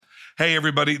Hey,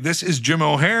 everybody, this is Jim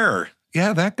O'Hare.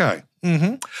 Yeah, that guy.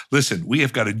 Listen, we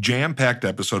have got a jam-packed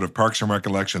episode of Parks and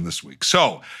Recollection this week.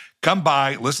 So come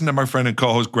by, listen to my friend and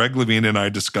co-host Greg Levine and I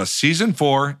discuss Season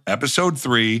 4, Episode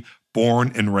 3,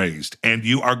 Born and Raised. And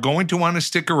you are going to want to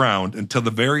stick around until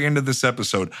the very end of this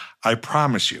episode, I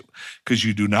promise you, because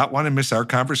you do not want to miss our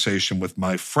conversation with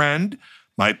my friend,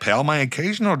 my pal, my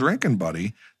occasional drinking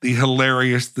buddy, the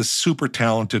hilarious, the super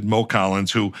talented Mo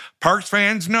Collins, who Parks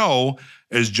fans know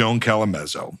as Joan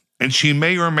Callamezzo. And she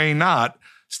may or may not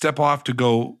step off to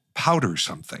go powder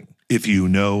something. If you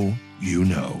know, you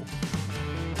know.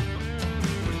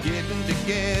 We're getting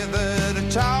together to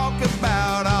talk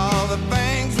about all the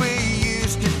things we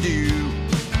used to do.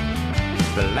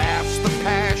 The laughs, the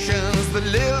passions, the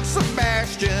little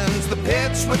Sebastians, the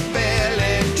pits we fell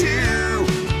into.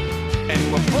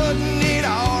 And we're putting it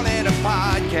all in a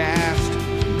podcast.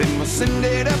 Then we'll send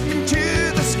it up into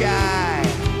the sky.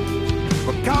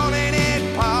 We're calling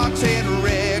it Parks and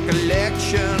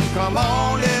Recollection. Come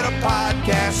on, little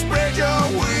podcast, spread your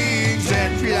wings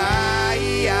and fly.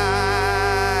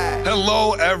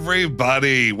 Hello,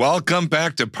 everybody. Welcome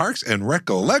back to Parks and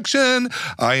Recollection.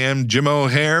 I am Jim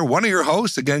O'Hare, one of your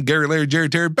hosts. Again, Gary, Larry, Jerry,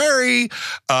 Terry, Barry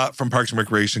from Parks and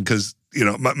Recreation. Because, you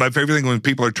know, my favorite thing when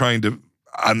people are trying to,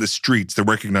 on the streets, to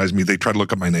recognize me, they try to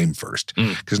look up my name first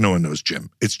because no one knows Jim.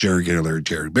 It's Jerry, Gary, Larry,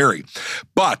 Jerry, Barry.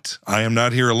 But I am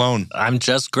not here alone. I'm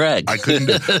just Greg. I couldn't.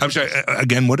 I'm sorry.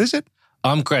 Again, what is it?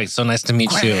 I'm Greg. So nice to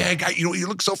meet you. Greg, you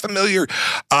look so familiar.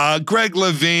 Greg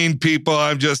Levine, people,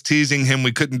 I'm just teasing him.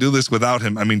 We couldn't do this without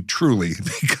him. I mean, truly,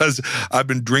 because I've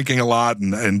been drinking a lot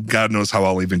and God knows how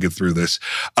I'll even get through this.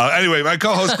 Anyway, my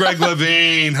co-host, Greg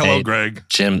Levine. Hello, hey, Greg.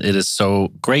 Jim, it is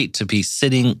so great to be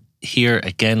sitting here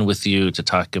again with you to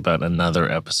talk about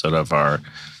another episode of our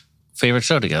favorite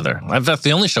show together. That's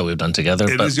the only show we've done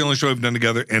together. It is the only show we've done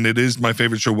together, and it is my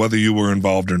favorite show, whether you were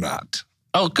involved or not.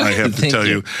 Oh, good. I have to tell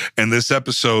you. And this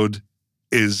episode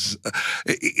is,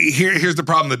 here's the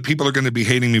problem that people are going to be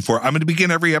hating me for. I'm going to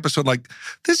begin every episode like,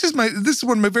 this is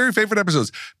one of my very favorite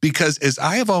episodes. Because as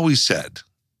I have always said,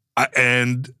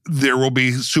 and there will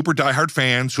be super diehard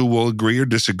fans who will agree or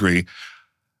disagree,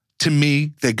 to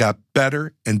me, they got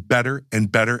better and better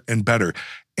and better and better.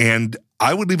 And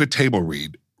I would leave a table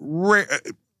read.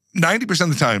 90% of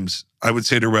the times, I would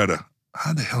say to Retta,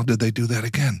 how the hell did they do that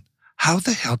again? How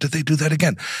the hell did they do that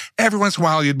again? Every once in a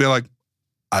while, you'd be like,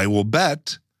 I will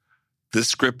bet this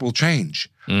script will change.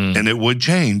 And it would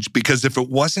change because if it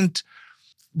wasn't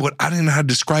what, I don't know how to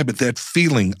describe it, that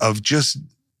feeling of just...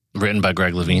 Written by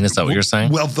Greg Levine, is that what you're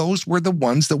saying? Well, those were the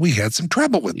ones that we had some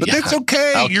trouble with. But that's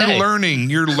okay. You're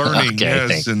learning. Okay, yes,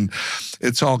 thanks. And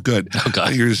it's all good. Oh,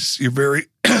 God. You're very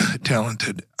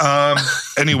talented.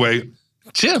 Anyway.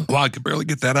 Jim. Well, I could barely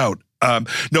get that out.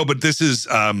 No, but this is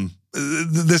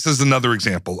another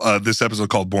example. This episode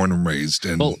called Born and Raised.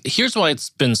 And well, here's why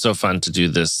it's been so fun to do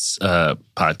this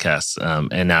podcast.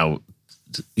 And now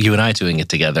you and I doing it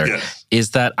together, yes,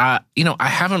 is that I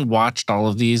haven't watched all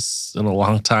of these in a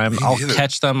long time. I'll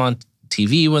catch them on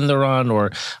TV when they're on,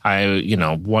 or I,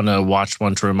 want to watch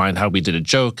one to remind how we did a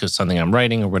joke of something I'm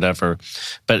writing or whatever.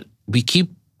 But we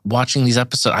keep watching these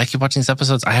episodes. I keep watching these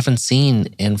episodes I haven't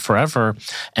seen in forever.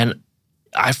 And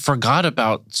I forgot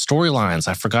about storylines.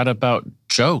 I forgot about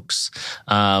jokes.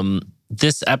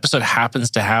 This episode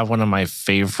happens to have one of my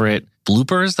favorite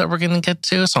bloopers that we're going to get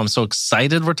to. So I'm so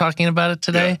excited we're talking about it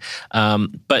today. Yeah.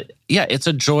 But yeah, it's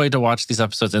a joy to watch these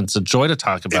episodes and it's a joy to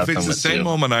talk about them with you. If it's the same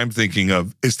moment I'm thinking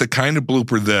of, it's the kind of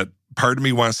blooper that part of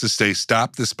me wants to say,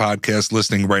 stop this podcast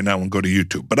listening right now and go to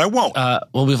YouTube. But I won't.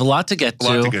 Well, we have a lot to get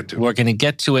to. We're going to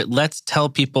get to it. Let's tell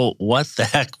people what the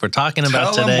heck we're talking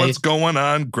about today. Tell them what's going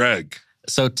on, Greg.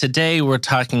 So today we're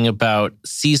talking about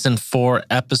Season 4,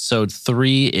 Episode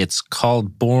 3. It's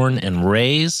called Born and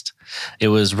Raised. It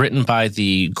was written by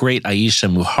the great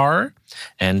Aisha Muhar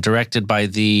and directed by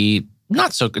the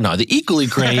equally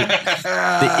great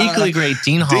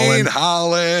Dean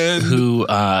Holland. Who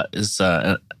is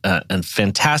a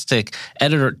fantastic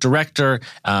editor, director,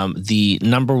 the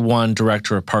 #1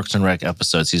 director of Parks and Rec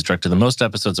episodes. He's directed the most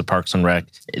episodes of Parks and Rec.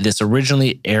 This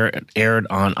originally aired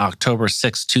on October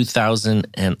 6,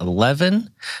 2011.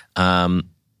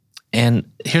 And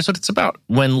here's what it's about.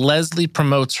 When Leslie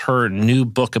promotes her new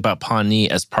book about Pawnee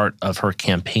as part of her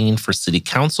campaign for city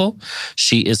council,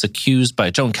 she is accused by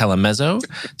Joan Callamezzo,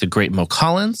 the great Mo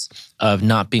Collins, of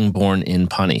not being born in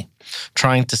Pawnee.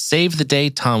 Trying to save the day,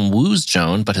 Tom woos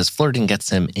Joan, but his flirting gets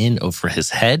him in over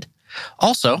his head.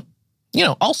 Also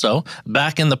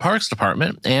back in the Parks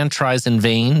Department, Anne tries in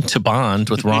vain to bond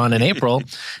with Ron and April.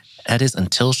 That is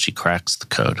until she cracks the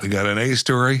code. We got an A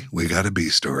story, we got a B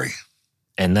story.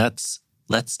 And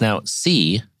let's now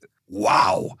see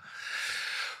Wow.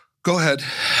 Go ahead.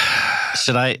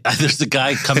 Should I? There's a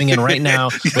guy coming in right now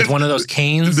with one of those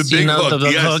canes. The big hook. The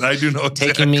Yes, hook, I do know exactly.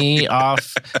 taking me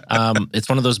off. It's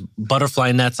one of those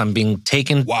butterfly nets. I'm being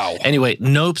taken. Wow. Anyway,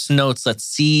 Nope's notes. Let's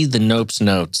see the Nope's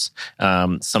notes.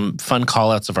 Some fun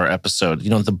call-outs of our episode.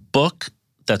 The book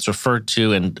that's referred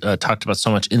to and talked about so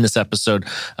much in this episode,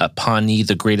 Pawnee,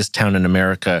 the Greatest Town in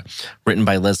America, written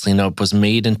by Leslie Knope, was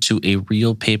made into a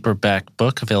real paperback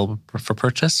book available for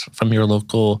purchase from your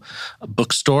local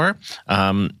bookstore.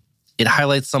 It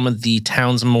highlights some of the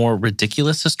town's more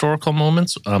ridiculous historical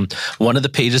moments. One of the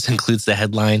pages includes the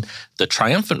headline, "The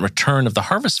Triumphant Return of the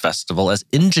Harvest Festival as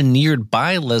Engineered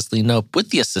by Leslie Knope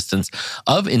with the assistance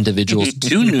of individuals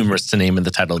too numerous to name in the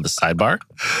title of the sidebar."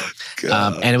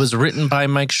 And it was written by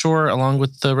Mike Shore along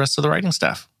with the rest of the writing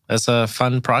staff. As a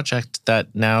fun project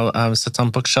that now sits on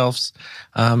bookshelves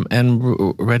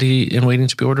and ready and waiting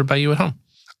to be ordered by you at home.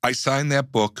 I sign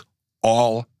that book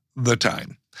all the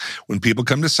time. When people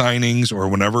come to signings or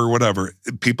whatever,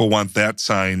 people want that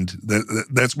signed.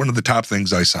 That's one of the top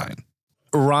things I sign.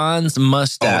 Ron's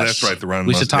mustache. Oh, that's right, the Ron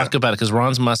We mustache. should talk about it because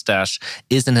Ron's mustache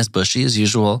isn't as bushy as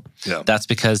usual. Yeah. That's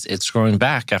because it's growing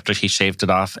back after he shaved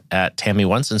it off at Tammy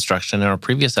One's instruction in our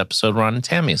previous episode, Ron and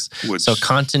Tammy's. So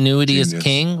continuity is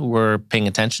king. We're paying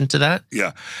attention to that.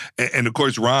 Yeah. And of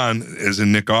course, Ron, as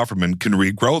in Nick Offerman, can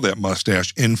regrow that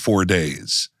mustache in 4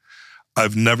 days.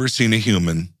 I've never seen a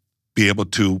human be able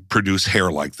to produce hair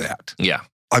like that. Yeah.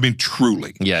 I mean,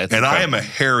 truly. Yeah. And I am a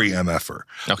hairy MFer.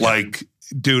 Okay. Like,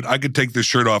 dude, I could take this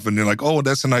shirt off and you're like, oh,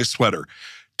 that's a nice sweater.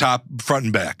 Top, front,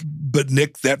 and back. But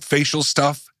Nick, that facial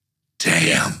stuff,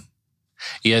 damn.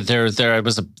 Yeah, there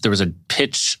was a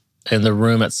pitch in the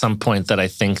room at some point that I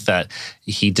think that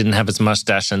he didn't have his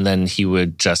mustache and then he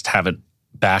would just have it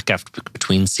back after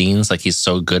between scenes. Like he's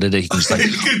so good at it. He can just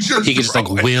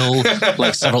will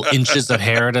like several inches of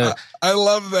hair to. I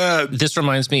love that. This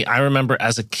reminds me, I remember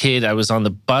as a kid, I was on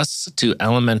the bus to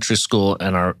elementary school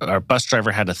and our bus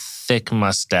driver had a thick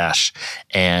mustache.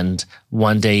 And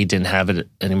one day he didn't have it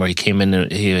anymore. He came in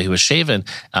and he was shaven.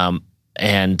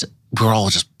 And we were all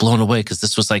just blown away because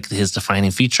this was like his defining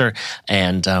feature.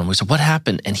 And we said, what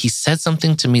happened? And he said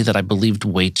something to me that I believed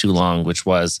way too long, which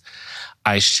was,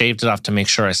 I shaved it off to make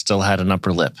sure I still had an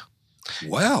upper lip.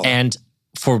 Wow. And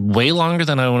for way longer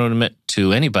than I want to admit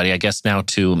to anybody, I guess now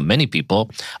to many people,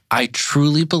 I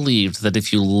truly believed that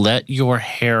if you let your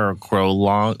hair grow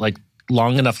long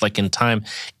enough, like in time,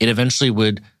 it eventually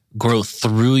would grow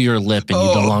through your lip and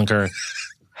you no longer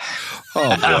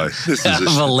oh boy, this is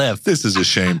have a lip. This is a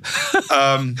shame.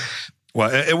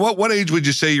 Well, at what age would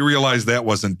you say you realized that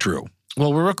wasn't true?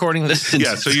 Well, we're recording this.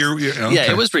 Yeah, so you're okay. Yeah,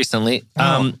 it was recently.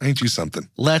 Ain't you something?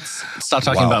 Let's stop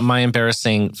talking about my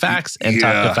embarrassing facts and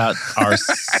talk about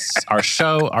our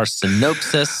show, our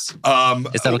synopsis.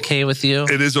 Is that okay with you?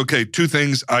 It is okay. 2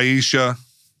 things, Aisha.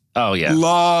 Oh, yeah.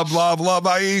 Love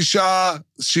Aisha.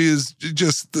 She is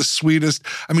just the sweetest.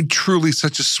 I mean, truly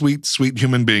such a sweet, sweet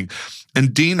human being.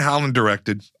 And Dean Holland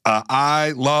directed.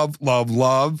 I love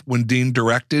when Dean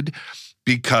directed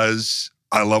because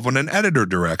I love when an editor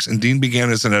directs. And Dean began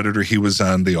as an editor. He was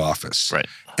on The Office. Right.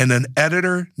 And an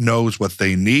editor knows what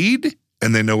they need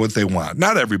and they know what they want.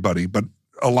 Not everybody, but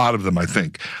a lot of them, I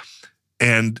think.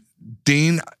 And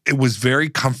Dean, it was very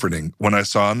comforting when I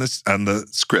saw on the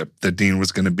script that Dean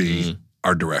was going to be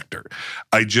our director.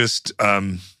 I just, I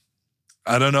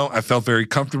don't know. I felt very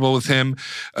comfortable with him.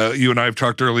 You and I have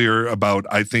talked earlier about,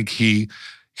 I think he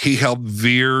helped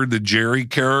veer the Jerry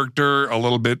character a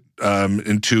little bit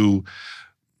into,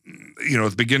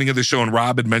 at the beginning of the show, and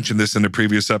Rob had mentioned this in a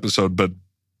previous episode, but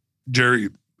Jerry,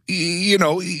 he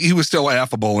was still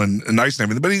affable and nice and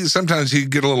everything, but sometimes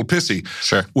he'd get a little pissy.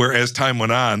 Sure. Whereas time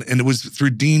went on, and it was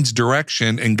through Dean's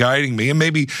direction and guiding me, and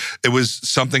maybe it was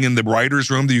something in the writer's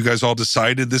room that you guys all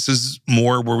decided this is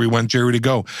more where we want Jerry to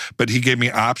go. But he gave me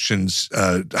options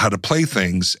how to play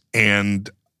things, and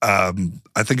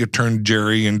I think it turned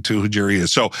Jerry into who Jerry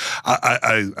is. So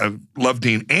I love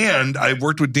Dean, and I've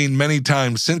worked with Dean many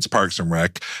times since Parks and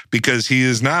Rec because he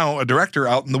is now a director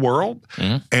out in the world,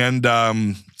 and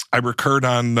I recurred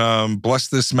on Bless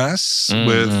This Mess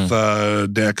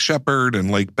with Dax Shepard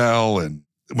and Lake Bell, and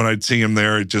when I'd see him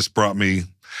there, it just brought me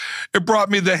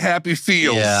the happy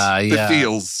feels. The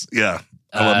feels. Yeah.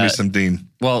 I love me some Dean.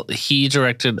 Well, he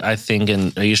directed, I think,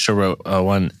 and Aisha wrote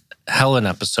one Helen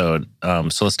episode.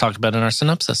 So let's talk about it in our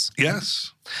synopsis.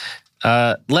 Yes.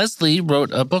 Leslie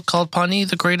wrote a book called Pawnee,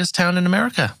 the Greatest Town in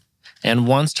America. and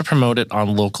wants to promote it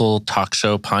on local talk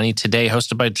show Pawnee Today,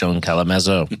 hosted by Joan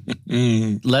Callamezzo.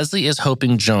 Leslie is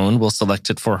hoping Joan will select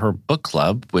it for her book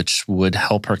club, which would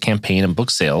help her campaign and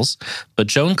book sales. But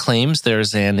Joan claims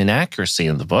there's an inaccuracy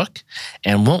in the book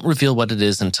and won't reveal what it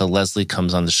is until Leslie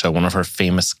comes on the show, one of her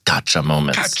famous gotcha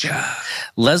moments. Gotcha.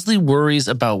 Leslie worries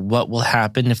about what will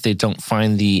happen if they don't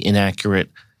find the inaccurate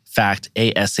fact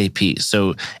ASAP.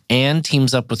 So Anne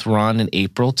teams up with Ron and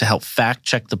April to help fact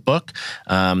check the book.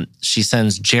 She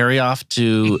sends Jerry off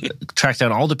to track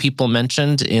down all the people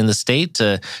mentioned in the state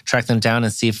to track them down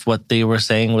and see if what they were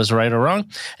saying was right or wrong.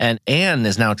 And Anne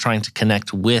is now trying to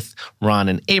connect with Ron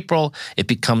and April. It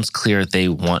becomes clear they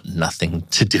want nothing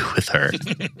to do with her.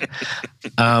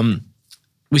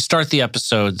 We start the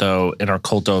episode, though, in our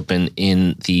cold open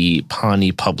in the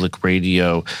Pawnee Public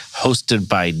Radio, hosted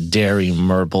by Derry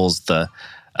Merbles, the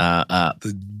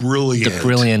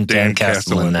brilliant Dan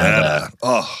Castellaneta.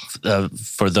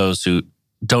 For those who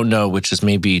don't know, which is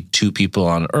maybe two people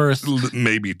on Earth.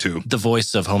 Maybe two. The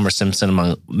voice of Homer Simpson,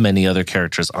 among many other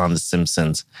characters on The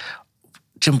Simpsons.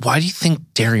 Jim, why do you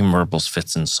think Derry Merbles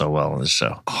fits in so well in the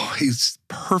show? Oh, he's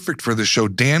perfect for the show.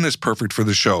 Dan is perfect for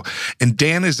the show. And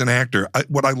Dan is an actor.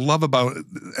 What I love about,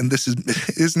 and this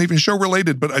isn't even show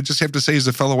related, but I just have to say he's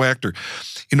a fellow actor.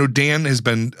 You know, Dan has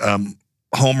been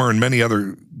Homer and many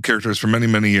other characters for many,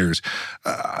 many years.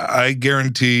 I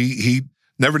guarantee he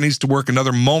never needs to work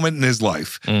another moment in his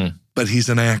life. But he's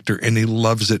an actor and he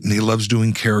loves it and he loves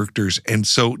doing characters. And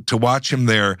so to watch him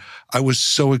there, I was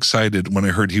so excited when I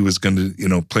heard he was going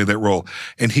to, play that role.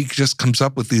 And he just comes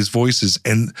up with these voices,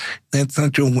 and that's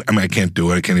not doing, I can't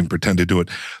do it. I can't even pretend to do it.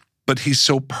 But he's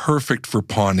so perfect for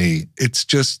Pawnee. It's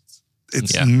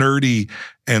nerdy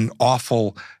and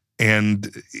awful.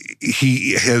 And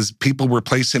he has people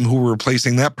replace him who were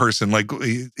replacing that person. Like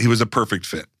he was a perfect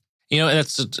fit. And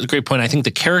that's a great point. I think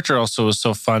the character also was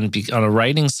so fun on a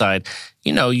writing side.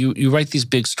 You write these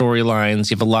big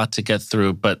storylines, you have a lot to get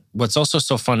through, but what's also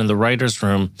so fun in the writer's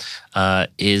room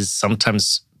is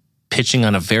sometimes pitching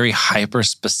on a very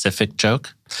hyper-specific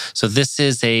joke. So this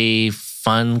is a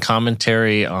fun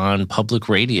commentary on public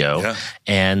radio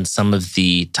and some of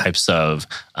the types of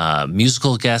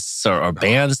musical guests or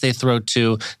bands they throw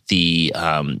to, the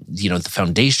the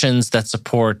foundations that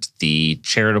support, the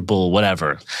charitable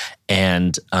whatever.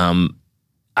 And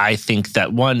I think that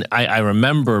I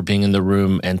remember being in the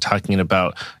room and talking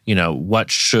about, what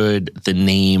should the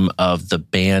name of the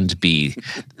band be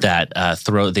that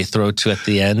they throw to at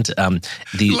the end.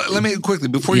 Let me quickly,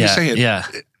 before you say it. Yeah.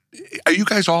 Are you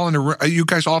guys all Are you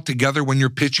guys all together when you're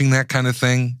pitching that kind of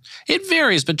thing? It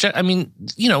varies, but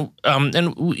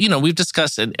we've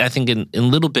discussed it, I think, in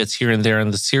little bits here and there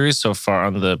in the series so far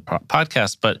on the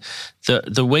podcast. But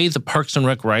the way the Parks and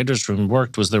Rec writers' room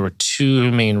worked was there were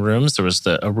two main rooms. There was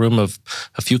a room of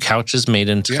a few couches made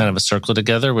into kind of a circle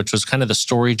together, which was kind of the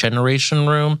story generation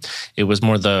room. It was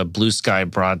more the blue sky,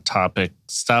 broad topic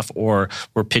stuff, or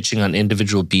we're pitching on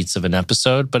individual beats of an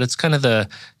episode. But it's kind of the,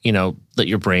 let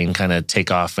your brain kind of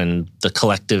take off and the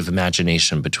collective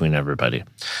imagination between everybody.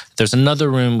 There's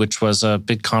another room, which was a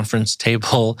big conference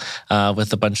table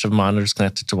with a bunch of monitors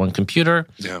connected to one computer,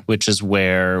 which is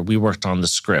where we worked on the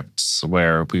scripts,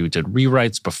 where we did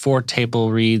rewrites before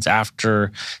table reads,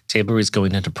 after table reads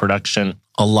going into production.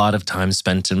 A lot of time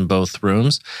spent in both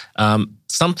rooms.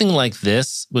 Something like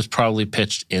this was probably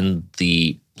pitched in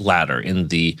the latter, in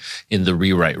the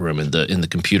rewrite room, in the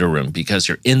computer room, because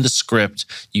you're in the script.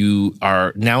 You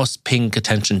are now paying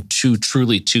attention to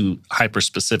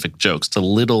hyper-specific jokes, to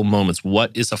little moments.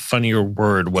 What is a funnier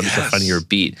word? What is a funnier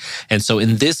beat? And so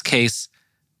in this case,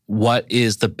 what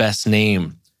is the best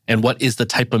name? And what is the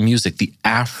type of music? The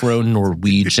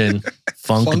Afro-Norwegian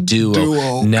funk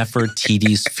duo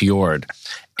Nefertiti's Fjord.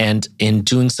 And in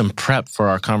doing some prep for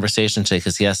our conversation today,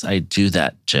 because yes, I do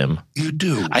that, Jim. You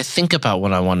do. I think about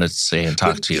what I want to say and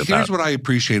talk to you about. Here's what I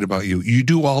appreciate about you. You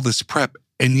do all this prep,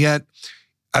 and yet,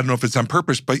 I don't know if it's on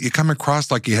purpose, but you come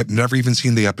across like you have never even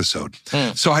seen the episode.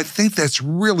 So I think that's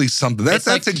really something. That's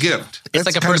a gift. It's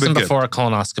like a person before a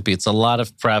colonoscopy. It's a lot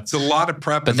of prep. It's a lot of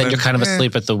prep. But then you're kind of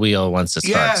asleep at the wheel once it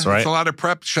starts, right? It's a lot of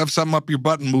prep. Shove something up your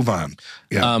butt and move on.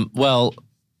 Yeah.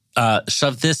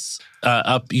 Shove this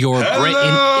up your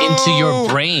brain into your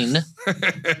brain.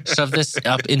 Shove this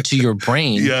up into your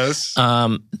brain. Yes.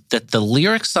 That the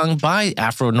lyrics sung by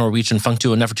Afro-Norwegian funk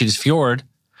duo Nefertiti's Fjord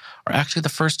are actually the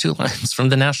first two lines from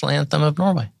the national anthem of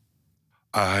Norway.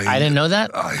 I didn't know that.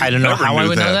 I don't know how I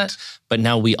would know that, but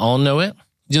now we all know it.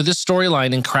 This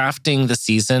storyline in crafting the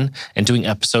season and doing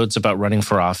episodes about running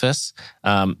for office,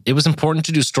 it was important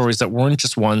to do stories that weren't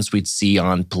just ones we'd see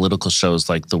on political shows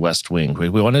like The West Wing. We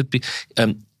wanted to be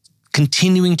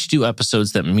continuing to do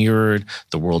episodes that mirrored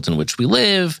the world in which we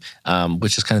live,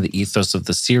 which is kind of the ethos of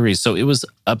the series. So it was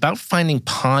about finding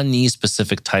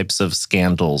Pawnee-specific types of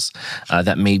scandals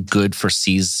that made good for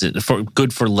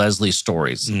Leslie's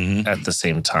stories at the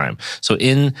same time. So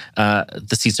in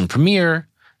the season premiere,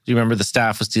 do you remember the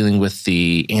staff was dealing with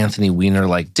the Anthony Weiner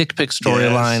dick pic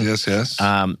storyline? Yes.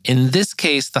 In this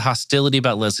case, the hostility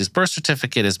about Leslie's birth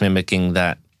certificate is mimicking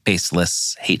that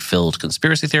baseless, hate-filled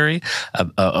conspiracy theory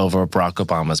over Barack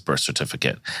Obama's birth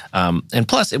certificate. And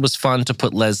plus, it was fun to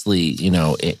put Leslie,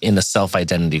 in a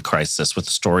self-identity crisis with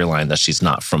the storyline that she's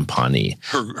not from Pawnee.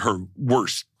 Her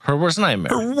worst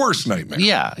nightmare. Her worst nightmare.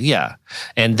 Yeah.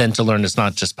 And then to learn it's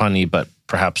not just Pawnee, but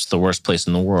perhaps the worst place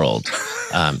in the world,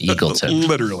 Eagleton.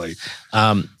 Literally.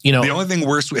 The only thing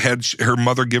worse had her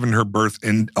mother given her birth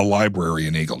in a library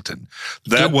in Eagleton.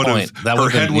 That would have, her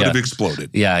head would have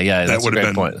exploded. Yeah, that would have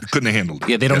been, point. Couldn't have handled it.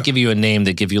 Yeah, they don't give you a name,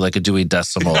 they give you a Dewey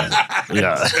Decimal.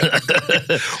 Yeah.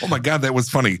 Oh my God, that was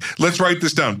funny. Let's write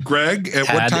this down. Greg,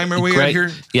 at what time are we at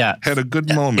here? Yeah. Had a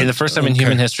good moment. In the first time in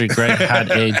human history, Greg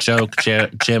had a joke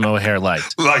Jim O'Hare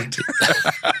liked.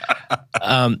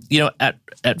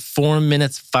 At 4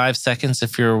 minutes, 5 seconds,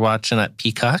 if you're watching at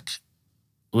Peacock,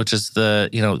 which is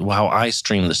how I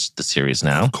stream the series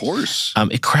now. Of course.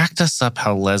 It cracked us up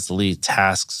how Leslie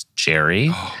tasks Jerry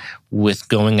with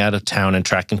going out of town and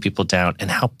tracking people down,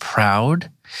 and how proud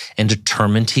and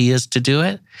determined he is to do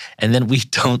it. And then we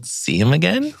don't see him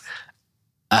again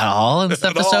at all in this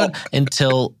episode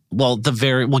until, we'll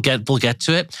get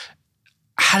to it.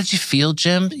 How did you feel,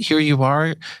 Jim? Here you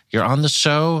are. You're on the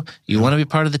show. You want to be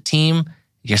part of the team.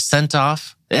 You're sent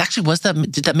off. Did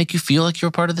that make you feel like you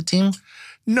were part of the team?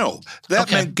 No, that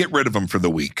meant get rid of him for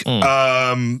the week. Here's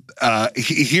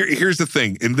the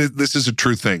thing, and this is a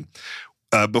true thing.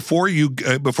 Before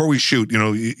we shoot,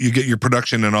 you get your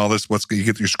production and all this. You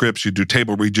get your scripts, you do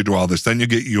table read, you do all this. Then you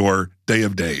get your day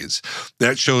of days.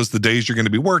 That shows the days you're going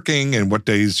to be working and what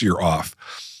days you're off.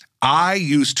 I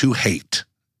used to hate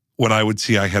when I would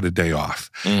see I had a day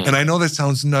off. And I know that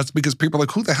sounds nuts because people are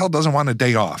like, who the hell doesn't want a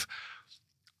day off?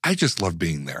 I just love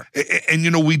being there.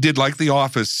 And, we did like The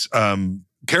Office.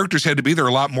 Characters had to be there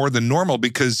a lot more than normal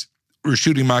because we're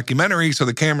shooting mockumentary, so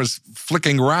the camera's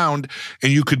flicking around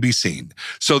and you could be seen.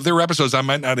 So there were episodes I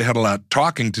might not have had a lot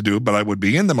talking to do, but I would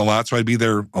be in them a lot, so I'd be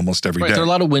there almost every day. There are a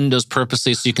lot of windows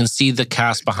purposely so you can see the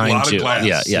cast behind you.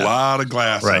 A lot of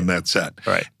glass on that set.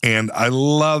 Right. And I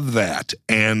love that.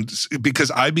 And because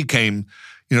I became,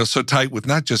 so tight with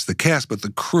not just the cast, but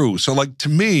the crew. So to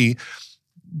me,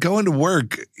 going to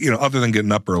work, other than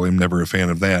getting up early, I'm never a fan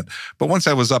of that. But once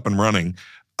I was up and running,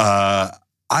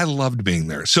 I loved being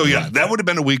there. So that would have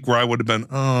been a week where I would have been,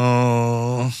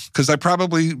 because I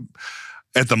probably,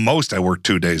 at the most, I worked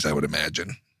 2 days, I would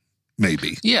imagine.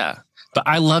 Maybe. Yeah. But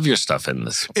I love your stuff in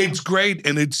this. It's great.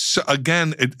 And it's,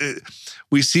 again,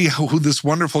 we see who this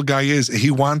wonderful guy is.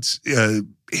 He wants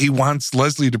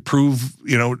Leslie to prove,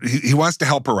 he wants to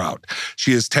help her out.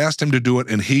 She has tasked him to do it,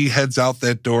 and he heads out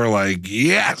that door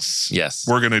yes,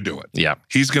 we're going to do it. Yeah.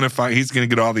 He's going to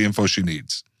get all the info she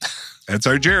needs. That's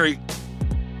our Jerry.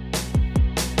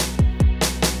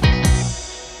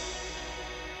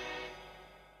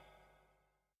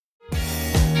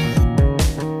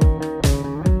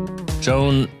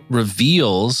 Joan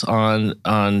reveals on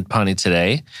Pawnee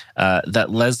Today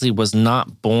that Leslie was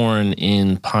not born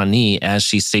in Pawnee, as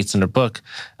she states in her book,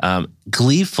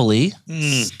 gleefully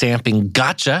stamping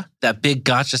gotcha, that big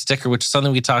gotcha sticker, which is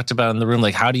something we talked about in the room.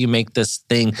 How do you make this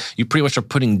thing? You pretty much are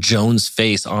putting Joan's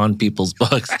face on people's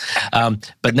books.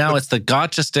 But now it's the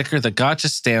gotcha sticker, the gotcha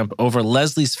stamp over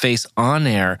Leslie's face on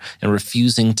air and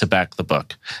refusing to back the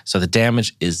book. So the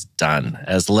damage is done.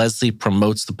 As Leslie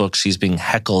promotes the book, she's being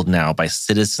heckled now by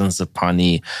citizens of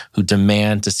Pawnee who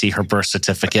demand to see her birth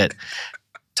certificate.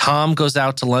 Tom goes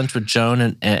out to lunch with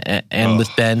Joan and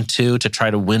with Ben too to try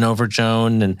to win over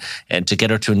Joan and to get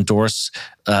her to endorse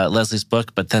Leslie's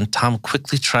book. But then Tom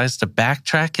quickly tries to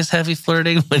backtrack his heavy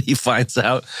flirting when he finds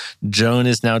out Joan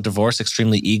is now divorced,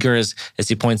 extremely eager. As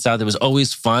he points out, it was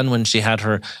always fun when she had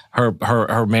her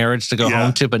marriage to go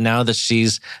home to, but now that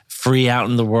she's free out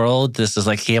in the world, this is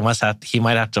he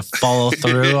might have to follow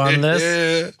through on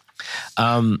this.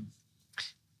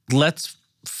 Let's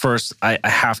first,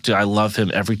 I love him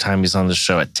every time he's on the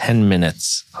show. At 10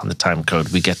 minutes on the time code,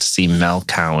 we get to see Mel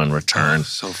Cowan return.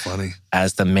 So funny.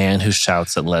 As the man who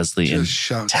shouts at Leslie in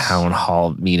town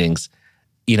hall meetings.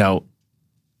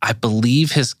 I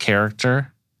believe his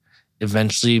character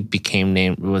eventually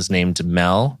was named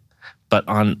Mel, but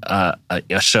on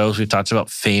a show we've talked about,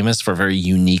 famous for very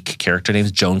unique character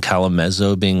names, Joan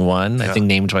Callamezzo being one, I think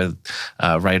named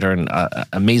by writer and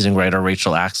amazing writer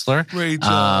Rachel Axler.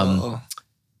 Rachel.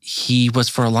 He was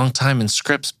for a long time in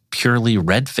scripts purely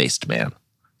red-faced man,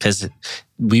 because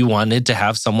we wanted to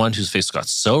have someone whose face got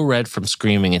so red from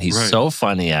screaming, and he's so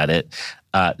funny at it.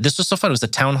 This was so fun. It was a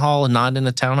town hall, not in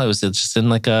a town hall. It was just in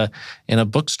in a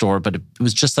bookstore, but it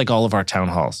was just like all of our town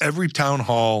halls. Every town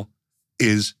hall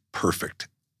is perfect.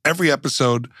 Every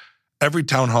episode, every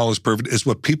town hall is perfect, is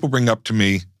what people bring up to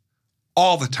me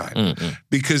all the time.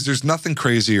 Because there's nothing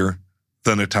crazier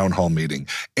than a town hall meeting.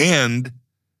 And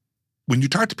when you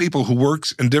talk to people who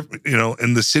works in different,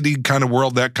 in the city kind of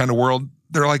world, that kind of world,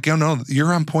 they're like,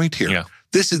 you're on point here. Yeah.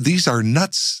 These are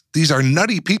nuts. These are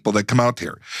nutty people that come out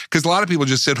here. Because a lot of people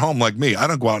just sit home like me. I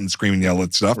don't go out and scream and yell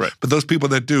at stuff. Right. But those people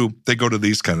that do, they go to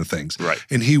these kind of things. Right.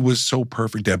 And he was so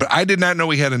perfect at it. But I did not know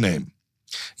he had a name.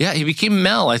 Yeah, he became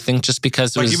Mel, I think, just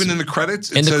because it was... even in the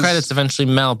credits? In the credits, eventually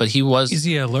Mel, but he was... Is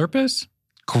he a Lurpus?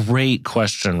 Great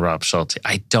question, Rob Schulte.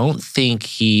 I don't think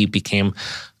he became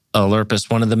a Lurpus,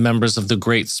 one of the members of the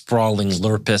great sprawling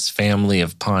Lurpus family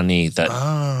of Pawnee.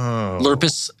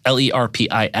 Lurpus,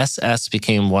 Lerpiss,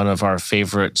 became one of our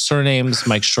favorite surnames.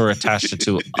 Mike Schur attached it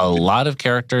to a lot of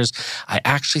characters. I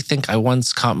actually think I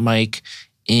once caught Mike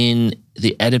in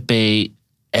the Edit Bay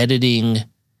editing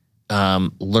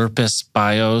Lurpus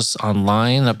bios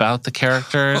online about the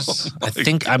characters.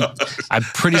 I'm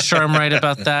pretty sure I'm right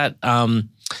about that.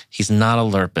 He's not a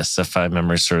Lurpus, if my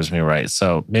memory serves me right.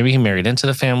 So maybe he married into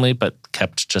the family, but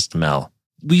kept just Mel.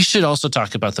 We should also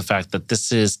talk about the fact that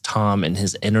this is Tom and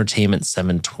his Entertainment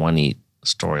 720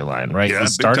 storyline, right? Yeah,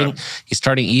 he's starting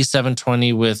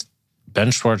E720 with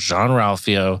Ben Schwartz,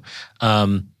 Jean-Ralphio.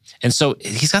 And so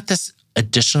he's got this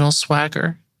additional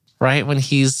swagger, right, when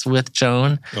he's with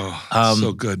Joan.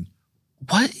 So good.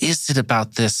 What is it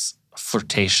about this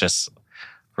flirtatious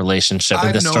relationship?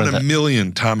 I've known a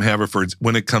million Tom Haverfords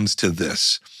when it comes to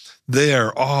this.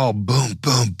 They're all boom,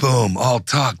 boom, boom, all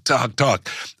talk,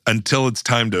 until it's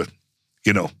time to,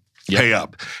 pay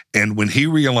up. And when he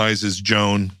realizes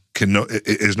Joan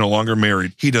is no longer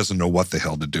married, he doesn't know what the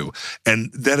hell to do.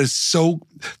 And that is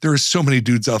there are so many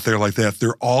dudes out there like that.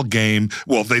 They're all game.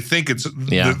 Well, they think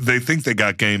they think they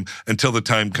got game until the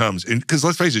time comes. And because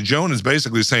let's face it, Joan is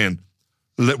basically saying,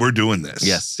 we're doing this.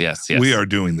 Yes. We are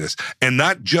doing this. And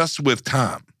not just with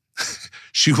Tom.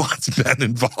 She wants Ben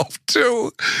involved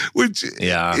too, which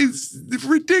is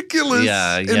ridiculous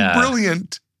and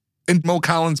brilliant. And Mo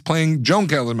Collins playing Joan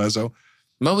Callamezzo.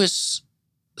 Mo is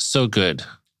so good.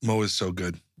 Mo is so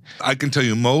good. I can tell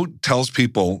you, Mo tells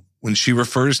people when she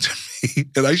refers to me,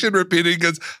 and I should repeat it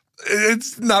because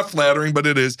it's not flattering, but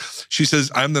it is. She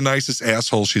says, I'm the nicest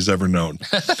asshole she's ever known.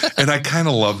 And I kind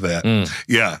of love that.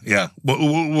 Yeah.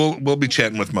 We'll be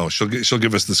chatting with Mo. She'll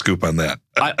give us the scoop on that.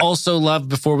 I also love,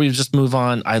 before we just move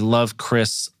on, I love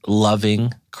Chris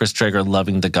Traeger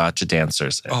loving the Gotcha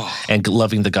dancers and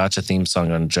loving the Gotcha theme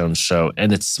song on Joan's show.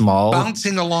 And it's small.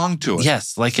 Bouncing along to it.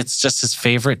 Yes, like it's just his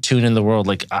favorite tune in the world.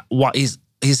 Like he's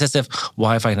as if,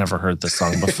 why have I never heard this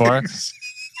song before?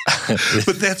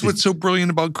 But that's what's so brilliant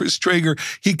about Chris Traeger.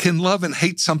 He can love and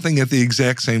hate something at the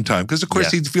exact same time. Because, of course,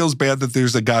 he feels bad that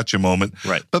there's a gotcha moment.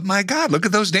 Right. But, my God, look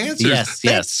at those dancers.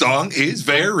 That song is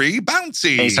very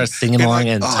bouncy. And he starts singing along,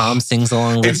 and Tom sings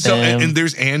along with him. And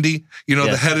there's Andy.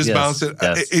 The head is bouncing.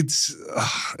 Yes.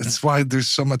 It's why there's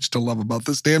so much to love about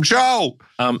this damn show.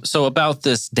 So about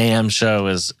this damn show,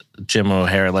 as Jim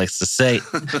O'Hare likes to say,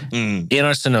 in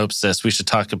our synopsis, we should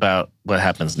talk about what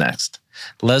happens next.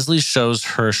 Leslie shows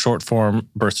her short-form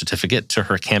birth certificate to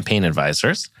her campaign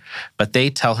advisors, but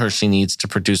they tell her she needs to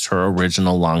produce her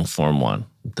original long-form one.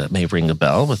 That may ring a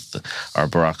bell with our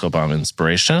Barack Obama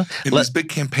inspiration. And these big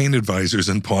campaign advisors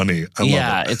in Pawnee. I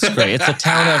love it. It's great. It's a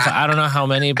town of, I don't know how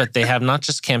many, but they have not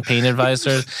just campaign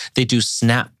advisors. They do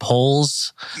snap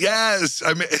polls. Yes.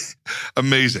 I mean,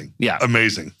 amazing. Yeah.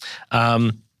 Amazing.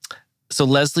 So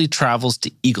Leslie travels to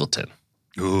Eagleton.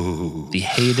 Ooh. The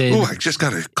hated... Ooh, I just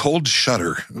got a cold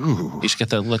shudder. Ooh. You should get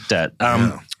that looked at.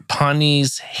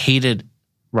 Pawnee's hated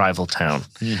rival town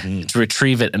to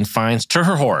retrieve it and finds, to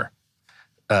her horror,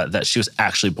 that she was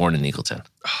actually born in Eagleton.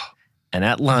 And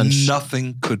at lunch...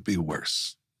 Nothing could be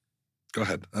worse. Go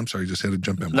ahead. I'm sorry, you just had to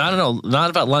jump in. No. Not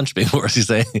about lunch being worse. He's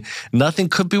saying nothing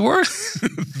could be worse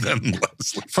than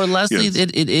Leslie. For Leslie,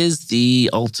 it is the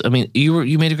ultimate. I mean,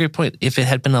 you made a great point. If it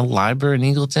had been a library in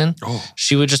Eagleton,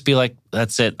 she would just be like,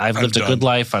 that's it. I've lived a good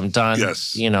life. I'm done.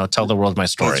 Yes. Tell the world my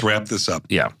story. Let's wrap this up.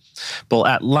 Yeah. Well,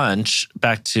 at lunch,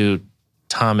 back to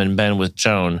Tom and Ben with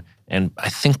Joan, and I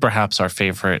think perhaps our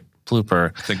favorite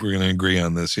blooper. I think we're going to agree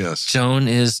on this, yes. Joan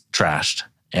is trashed.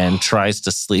 and tries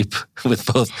to sleep with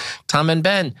both Tom and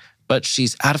Ben. But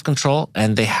she's out of control,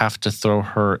 and they have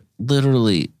to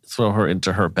literally throw her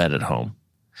into her bed at home.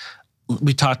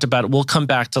 We talked about it. We'll come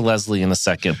back to Leslie in a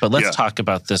second, but let's talk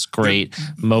about this great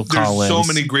Mo Collins. There's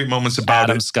so many great moments about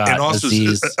Adam it. Scott, and also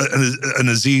Aziz. an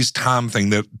Aziz Tom thing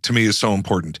that to me is so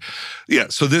important. Yeah,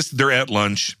 so they're at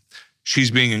lunch.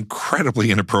 She's being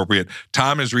incredibly inappropriate.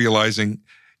 Tom is realizing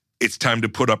it's time to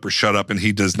put up or shut up, and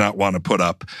he does not want to put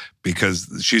up because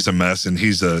she's a mess, and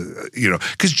he's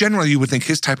because generally you would think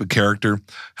his type of character,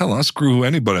 hell, I'll screw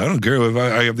anybody. I don't care if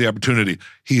I have the opportunity.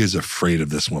 He is afraid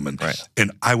of this woman. Right.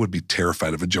 And I would be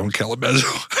terrified of a Joan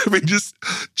Callamezzo. I mean, just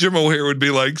Jim O'Heir would be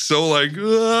this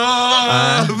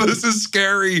is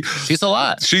scary. She's a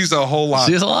lot. She's a whole lot.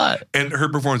 She's a lot. And her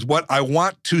performance, what I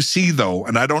want to see though,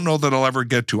 and I don't know that I'll ever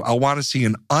get to, I want to see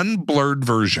an unblurred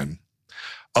version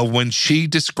of when she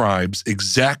describes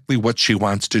exactly what she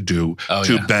wants to do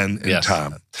to Ben and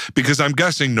Tom. Because I'm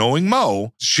guessing, knowing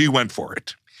Mo, she went for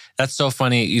it. That's so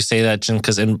funny you say that, Jim,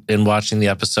 because in watching the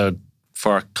episode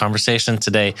for our conversation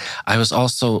today, I was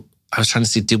trying to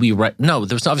see, did we write? No,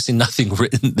 there was obviously nothing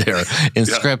written there in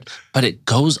script, but it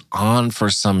goes on for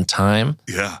some time.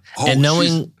 Yeah. And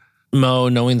knowing Mo,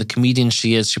 knowing the comedian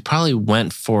she is, she probably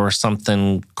went for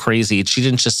something crazy. She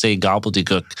didn't just say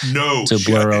gobbledygook to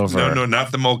blur over. No,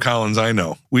 not the Mo Collins I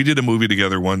know. We did a movie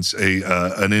together once, an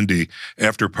indie,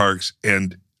 After Parks,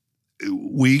 and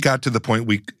we got to the point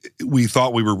we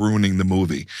thought we were ruining the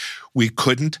movie. We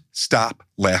couldn't stop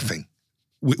laughing.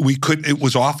 We couldn't. It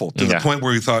was awful to the point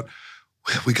where we thought,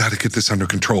 we got to get this under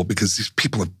control because these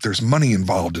people, there's money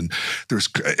involved, and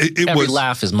every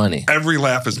laugh is money. Every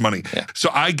laugh is money. Yeah.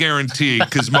 So I guarantee,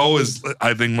 because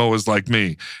I think Mo is like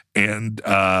me, and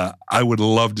I would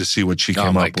love to see what she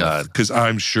came up with, because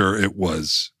I'm sure it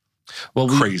was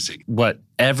crazy. What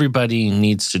everybody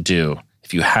needs to do,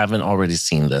 if you haven't already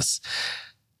seen this,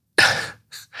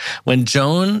 when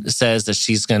Joan says that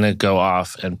she's going to go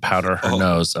off and powder her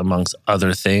nose, amongst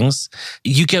other things,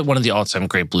 you get one of the all-time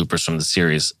great bloopers from the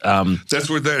series. That's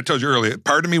what I told you earlier.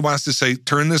 Part of me wants to say,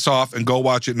 turn this off and go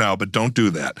watch it now, but don't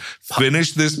do that.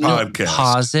 Finish this podcast.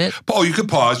 Pause it. Oh, you could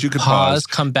pause. You could pause.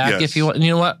 Come back if you want. You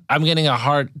know what? I'm getting a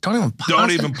hard... Don't even pause. Don't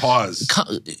even pause.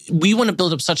 We want to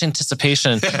build up such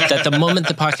anticipation that the moment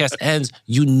the podcast ends,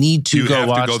 you need to go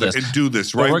watch this. And do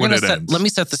this right when it ends. Let me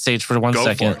set the stage for 1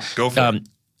 second. Go for it.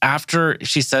 After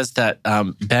she says that,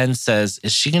 Ben says,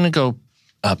 is she going to go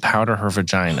powder her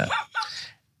vagina?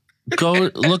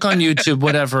 Go look on YouTube,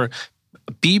 whatever.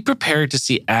 Be prepared to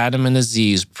see Adam and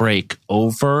Aziz break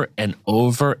over and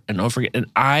over and over again. And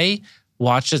I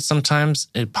watch it sometimes.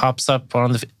 It pops up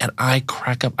and I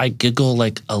crack up. I giggle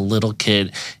like a little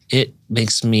kid. It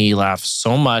makes me laugh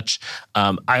so much.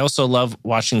 I also love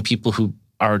watching people who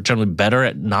are generally better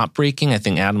at not breaking. I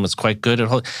think Adam was quite good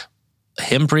at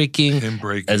him breaking.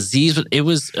 Aziz, it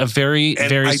was a very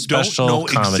special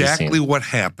comedy I don't know exactly scene. What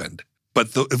happened, but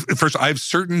first, I have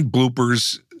certain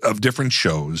bloopers of different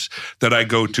shows that I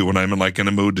go to when I'm in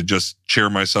a mood to just cheer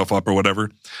myself up or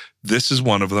whatever. This is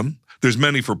one of them. There's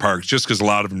many for Parks, just because a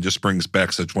lot of them just brings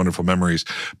back such wonderful memories.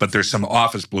 But there's some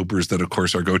Office bloopers that, of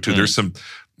course, I go to. There's some,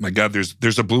 my God, there's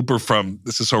a blooper from,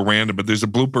 this is so random, but there's a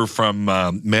blooper from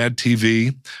Mad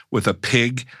TV with a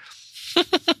pig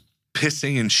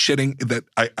pissing and shitting that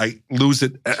I lose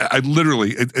it. I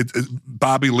literally,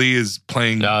 Bobby Lee is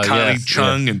playing Connie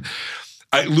Chung, and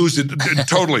I lose it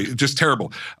totally. Just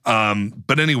terrible.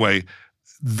 But anyway,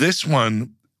 this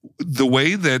one, the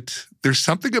way that there's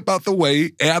something about the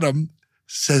way Adam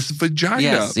says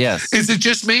vagina. Yes. Is it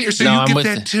just me, or you get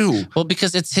that too? Well,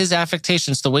 because it's his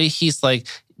affectations, the way he's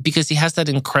because he has that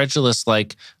incredulous,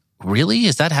 really?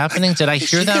 Is that happening? Did I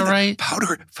hear that right?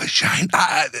 Powder vagina.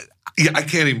 I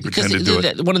can't even pretend to do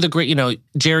it. One of the great,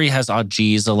 Jerry has odd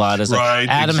G's a lot.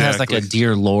 Adam has a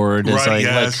dear Lord. It's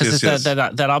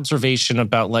that observation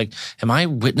about am I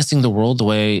witnessing the world the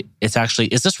way it's actually,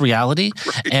 is this reality?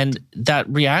 Right. And that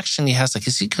reaction he has,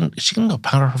 is she going to go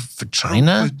powder her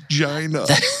vagina? Vagina.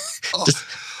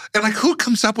 And who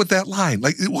comes up with that line?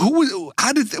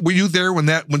 Were you there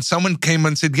when someone came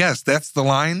and said, yes, that's the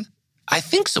line? I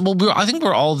think so. Well, I think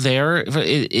we're all there.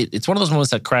 It's one of those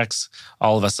moments that cracks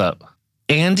all of us up.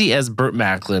 Andy, as Burt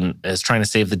Macklin, is trying to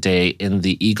save the day in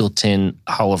the Eagleton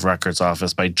Hall of Records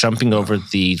office by jumping over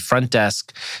the front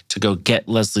desk to go get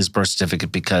Leslie's birth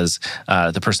certificate because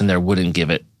the person there wouldn't give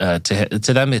it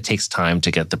to them. It takes time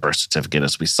to get the birth certificate,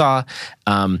 as we saw.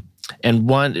 And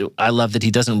I love that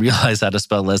he doesn't realize how to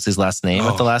spell Leslie's last name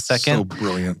at the last second. So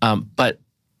brilliant. But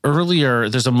earlier,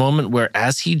 there's a moment where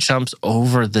as he jumps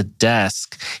over the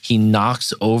desk, he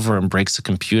knocks over and breaks a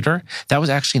computer. That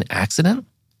was actually an accident.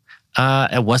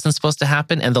 It wasn't supposed to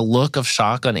happen. And the look of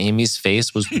shock on Amy's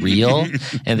face was real.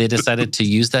 And they decided to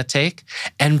use that take.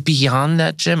 And beyond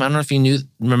that, Jim, I don't know if you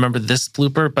remember this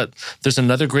blooper, but there's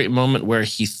another great moment where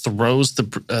he throws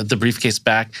the briefcase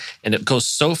back and it goes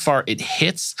so far, it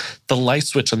hits the light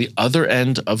switch on the other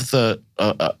end of the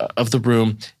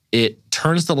room. It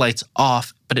turns the lights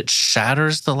off, but it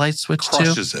shatters the light switch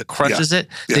Crushes it. Crushes it.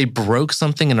 Yeah. They broke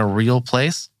something in a real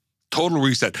place. Total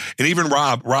reset. And even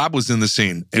Rob was in the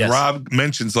scene. And Rob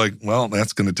mentions like, well,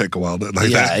 that's going to take a while.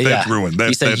 That's ruined.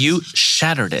 He said, you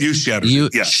shattered it. You shattered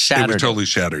it. Yeah, shattered it was totally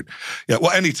shattered. Yeah,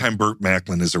 well, anytime Burt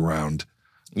Macklin is around,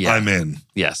 I'm in.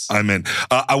 Yes. I'm in.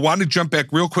 I want to jump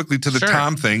back real quickly to the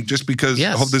Tom thing, just because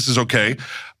I hope this is okay.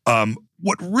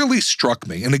 What really struck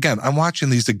me, and again, I'm watching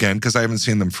these again because I haven't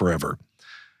seen them forever.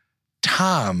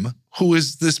 Tom, who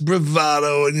is this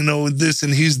bravado and, this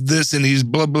and he's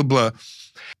blah, blah, blah.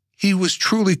 He was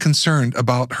truly concerned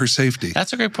about her safety.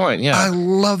 That's a great point, yeah. I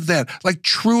love that. Like,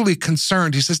 truly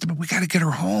concerned. He says to me, we got to get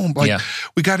her home. Like,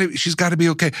 she's got to be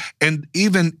okay. And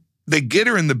even they get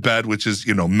her in the bed, which is,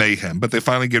 mayhem, but they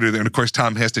finally get her there. And of course,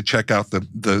 Tom has to check out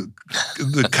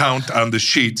the count on the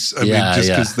sheets. I mean, just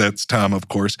because that's Tom, of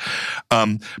course.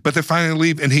 But they finally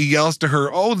leave and he yells to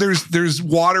her, oh, there's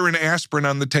water and aspirin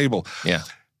on the table. Yeah.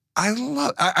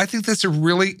 I think that's a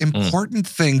really important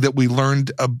thing that we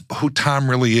learned of who Tom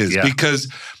really is.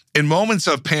 Because in moments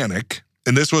of panic,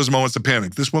 and this was moments of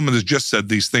panic, this woman has just said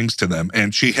these things to them,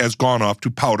 and she has gone off to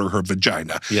powder her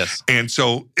vagina. Yes. And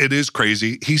so it is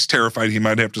crazy. He's terrified he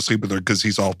might have to sleep with her because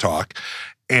he's all talk.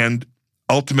 And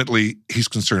ultimately, he's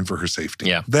concerned for her safety.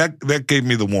 Yeah. That gave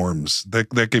me the warms.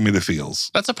 That gave me the feels.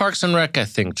 That's a Parks and Rec, I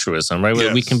think, truism, right?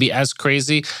 Yes. We can be as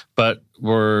crazy, but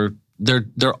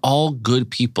they're all good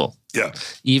people. Yeah.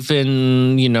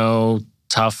 Even,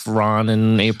 tough Ron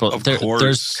and April. Of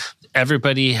course.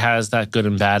 Everybody has that good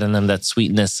and bad in them, that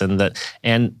sweetness,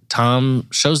 and Tom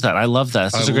shows that. I love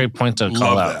that. This is a great point to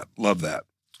call out. Love that.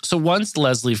 So once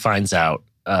Leslie finds out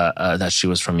that she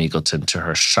was from Eagleton, to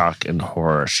her shock and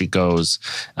horror, she goes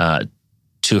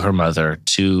to her mother,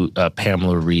 to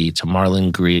Pamela Reed, to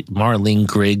Marlene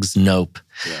Griggs Nope,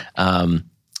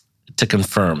 to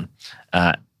confirm.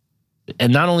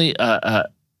 And not only,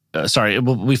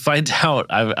 we find out,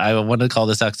 I want to call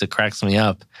this out because it cracks me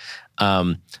up.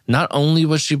 Not only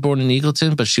was she born in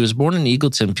Eagleton, but she was born in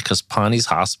Eagleton because Pawnee's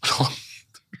Hospital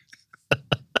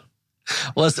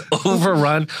was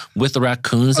overrun with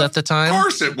raccoons at the time. Of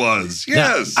course it was.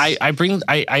 Yes. Now, I'm going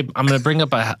to bring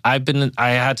up I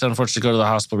had to unfortunately go to the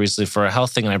hospital recently for a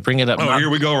health thing, and I bring it up. Here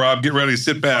we go, Rob. Get ready.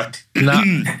 Sit back.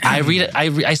 I read it.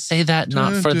 I say that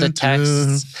not for the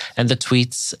texts and the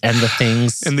tweets and the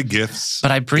things and the gifts, but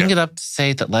I bring it up to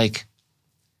say that, like,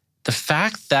 the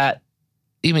fact that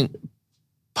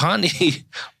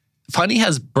Pawnee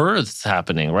has births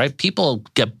happening, right? People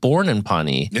get born in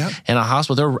Pawnee in a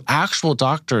hospital. There are actual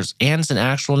doctors and an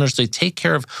actual nurse. They take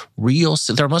care of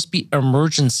there must be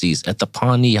emergencies at the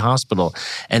Pawnee Hospital.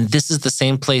 And this is the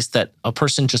same place that a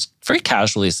person just very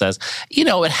casually says,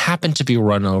 it happened to be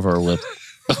run over with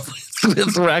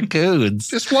raccoons.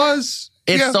 This was.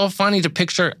 It's so funny to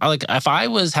picture, like, if I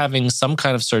was having some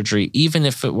kind of surgery, even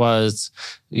if it was,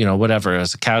 whatever,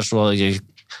 as a casual,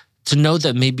 to know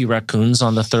that maybe raccoons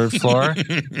on the third floor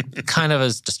kind of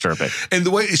is disturbing. And the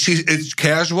way it's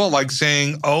casual, like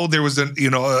saying, oh, there was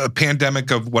a pandemic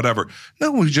of whatever.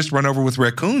 No, we just run over with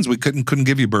raccoons. We couldn't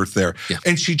give you birth there. Yeah.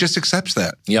 And she just accepts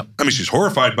that. Yep. I mean, she's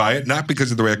horrified by it, not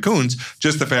because of the raccoons,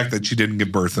 just the fact that she didn't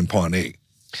give birth in Pawnee.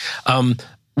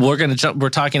 We're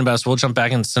talking about, so we'll jump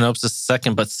back into synopsis in a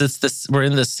second, but since we're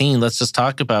in this scene, let's just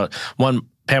talk about one.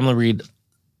 Pamela Reed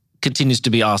continues to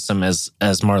be awesome as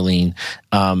Marlene.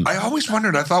 I always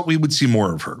wondered, I thought we would see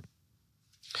more of her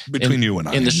between you and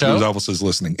I. In the show? Elvis is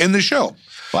listening. In the show.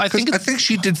 Well, I think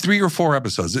she did 3 or 4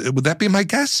 episodes. Would that be my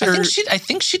guess? Or? I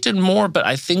think she did more, but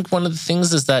I think one of the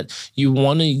things is that you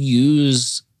want to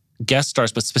use guest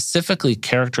stars, but specifically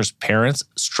characters' parents,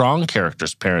 strong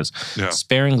characters' parents,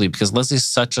 sparingly, because Leslie's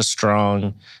such a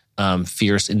strong,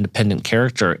 fierce, independent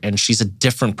character, and she's a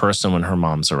different person when her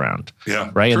mom's around.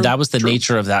 Yeah, right. And that was the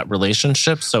nature of that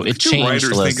relationship. So it changed.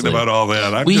 Writers Leslie. Thinking about all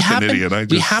that. I'm just an idiot.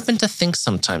 We happen to think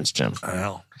sometimes, Jim.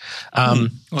 Well,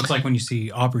 it's like when you see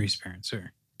Aubrey's parents,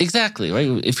 or exactly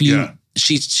right. If you.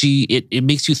 It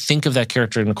makes you think of that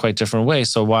character in a quite different way.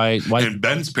 So why? And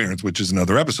Ben's parents, which is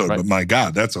another episode, but my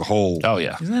God, that's a whole. Oh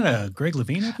yeah, isn't that a Greg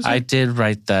Levine episode? I did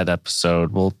write that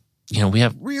episode. Well, we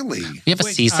have a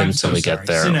season until we get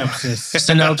there.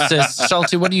 Synopsis.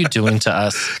 Shelty, what are you doing to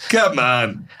us? Come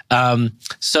on.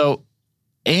 So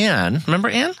Anne, remember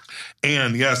Anne?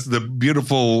 Anne, yes, the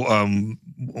beautiful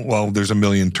well, there's a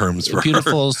million terms for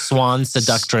beautiful swan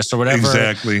seductress or whatever.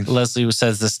 Exactly. Leslie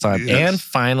says this time. Yes. Anne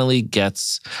finally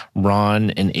gets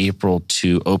Ron and April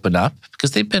to open up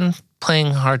because they've been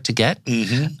playing hard to get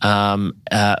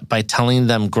by telling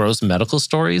them gross medical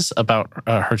stories about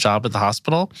her job at the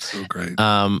hospital. So great.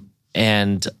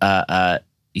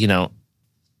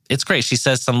 It's great. She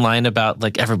says some line about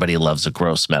like everybody loves a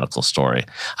gross medical story.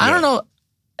 I don't know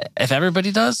if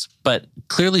everybody does, but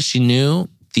clearly she knew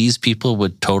these people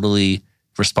would totally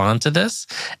respond to this.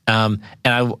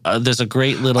 There's a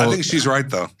great little... I think she's right,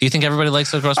 though. Do you think everybody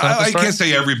likes a gross medical story? I can't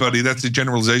say everybody. That's a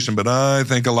generalization, but I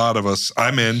think a lot of us.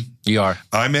 I'm in. You are.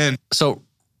 I'm in. So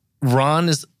Ron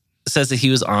says that he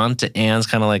was on to Anne's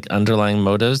kind of like underlying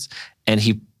motives, and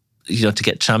he, to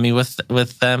get chummy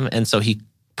with them, and so he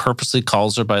purposely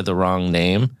calls her by the wrong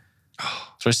name,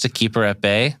 so as to keep her at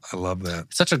bay. I love that.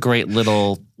 It's such a great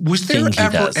little Was there thing he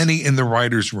ever does. any in the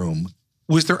writer's room?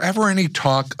 Was there ever any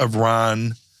talk of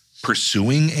Ron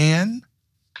pursuing Anne?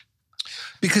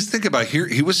 Because think about it, here,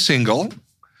 he was single.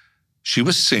 She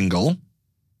was single.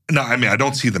 No, I mean, I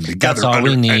don't see them together. That's all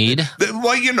we need.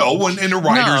 When in a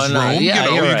writer's room, yeah,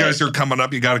 you right. guys are coming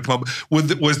up, you got to come up.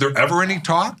 Was there ever any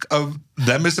talk of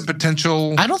them as a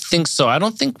potential? I don't think so. I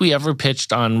don't think we ever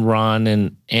pitched on Ron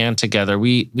and Anne together.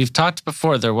 We've talked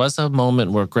before. There was a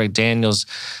moment where Greg Daniels,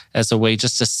 as a way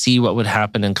just to see what would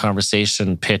happen in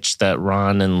conversation, pitched that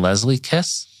Ron and Leslie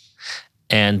kiss.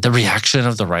 And the reaction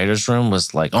of the writer's room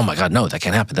was like, oh my God, no, that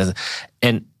can't happen.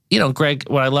 And, Greg,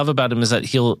 what I love about him is that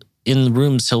in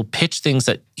rooms, he'll pitch things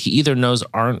that he either knows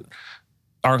aren't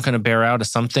going to bear out as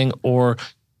something, or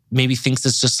maybe thinks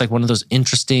it's just like one of those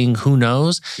interesting, who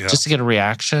knows, just to get a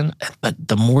reaction. But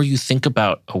the more you think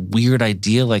about a weird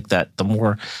idea like that, the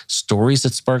more stories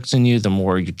it sparks in you, the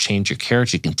more you change your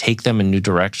character. You can take them in new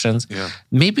directions. Yeah.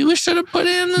 Maybe we should have put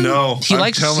in. No, he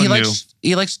likes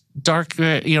dark,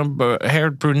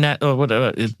 haired brunette or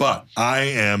whatever. But I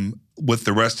am with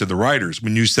the rest of the writers.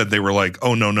 When you said they were like,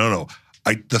 oh, no.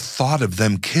 The thought of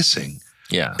them kissing,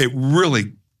 it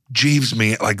really jeeves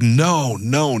me. Like, no.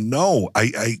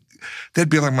 That'd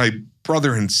be like my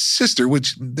brother and sister,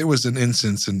 which there was an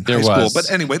instance in high school.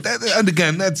 But anyway, and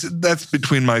again, that's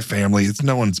between my family. It's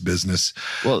no one's business.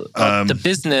 Well, the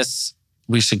business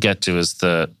we should get to is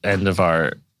the end of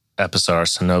our episode, our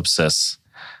synopsis.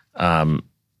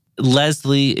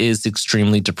 Leslie is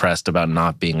extremely depressed about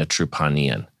not being a true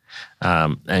Pawneean.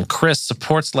 And Chris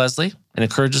supports Leslie and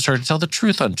encourages her to tell the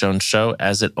truth on Joan's show,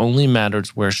 as it only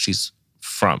matters where she's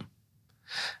from.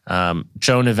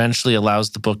 Joan eventually allows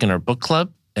the book in her book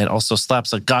club and also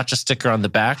slaps a gotcha sticker on the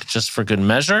back just for good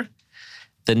measure.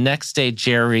 The next day,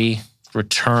 Jerry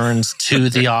returns to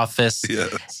the office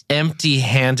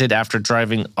empty-handed after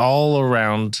driving all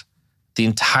around the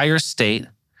entire state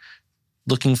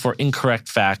looking for incorrect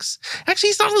facts. Actually,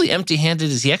 he's not really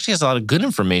empty-handed. He actually has a lot of good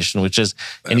information, which is,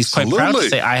 and he's quite proud to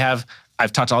say, I've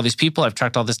talked to all these people, I've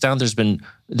tracked all this down.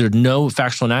 There are no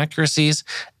factual inaccuracies.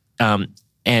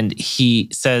 And he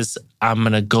says, I'm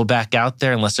going to go back out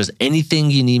there unless there's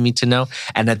anything you need me to know.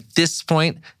 And at this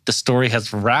point, the story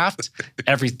has wrapped.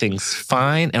 Everything's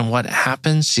fine. And what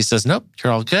happens? She says, nope,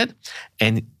 you're all good.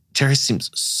 And Jerry seems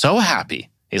so happy.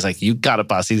 He's like, you got it,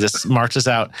 boss. He just marches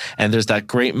out. And there's that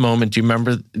great moment. Do you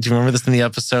remember this in the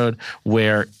episode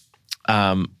where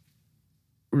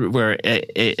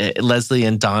Leslie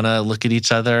and Donna look at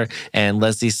each other and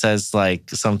Leslie says like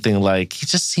something like, he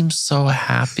just seems so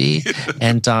happy.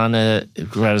 And Donna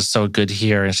is so good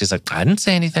here. And she's like, I didn't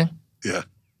say anything. Yeah,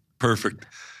 perfect.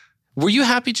 Were you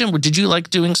happy, Jim? Did you like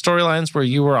doing storylines where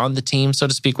you were on the team, so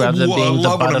to speak, rather than being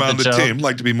the butt of the joke? I love when I'm on the team.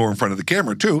 Like to be more in front of the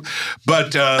camera too,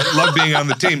 but love being on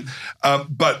the team.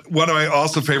 But one of my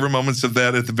also favorite moments of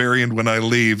that at the very end when I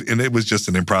leave, and it was just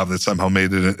an improv that somehow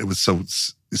made it. It was so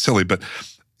silly, but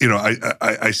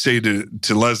I say to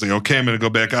Leslie, okay, I'm going to go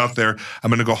back out there. I'm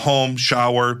going to go home,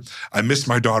 shower. I missed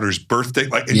my daughter's birthday.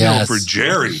 For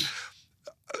Jerry,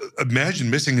 imagine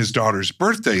missing his daughter's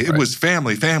birthday. It was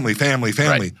family.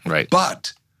 Right.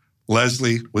 But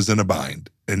Leslie was in a bind,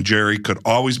 and Jerry could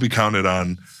always be counted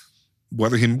on.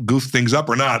 Whether he goofed things up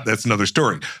or not, that's another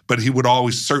story. But he would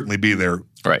always certainly be there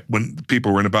when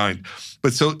people were in a bind.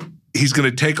 But so he's going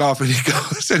to take off, and he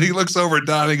goes and he looks over at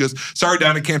Donna and he goes, sorry,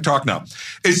 Donna, can't talk now.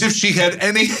 As if she had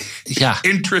any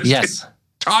interest in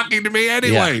talking to me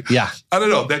anyway. Yeah. I don't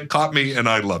know. That caught me, and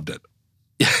I loved it.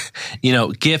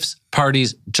 Gifts,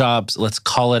 parties, jobs, let's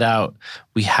call it out.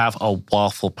 We have a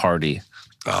waffle party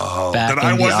Oh, Back that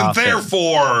I in the wasn't office. there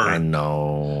for. I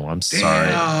know. I'm sorry.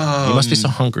 Damn. You must be so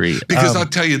hungry. Because I'll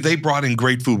tell you, they brought in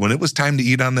great food. When it was time to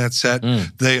eat on that set,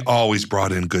 they always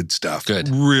brought in good stuff. Good.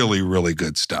 Really, really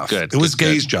good stuff. Good. It was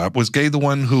Good. Gay's job. Was Gay the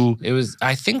one who...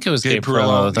 I think it was Gay Gay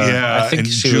Perillo. Yeah, I think and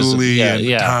she Julie was,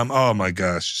 and Tom. Oh, my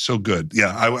gosh. So good.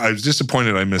 Yeah, I was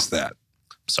disappointed I missed that.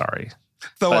 Sorry.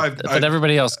 Though But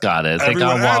everybody else got it. They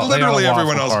got literally a waffle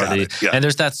everyone else got party. it. Yeah. And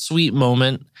there's that sweet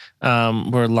moment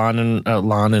where Lon and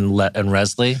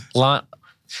Resley. Lon,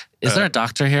 is there a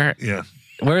doctor here? Yeah.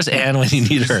 Where's Anne when you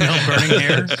need her? No burning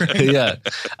hair. Yeah.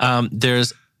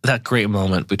 There's that great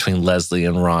moment between Leslie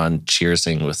and Ron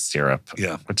cheersing with syrup.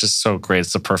 Yeah. Which is so great.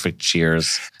 It's a perfect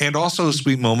cheers. And also a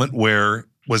sweet moment where,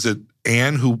 was it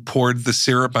Anne who poured the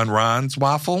syrup on Ron's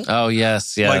waffle? Oh,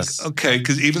 yes. Like, okay,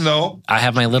 because even though I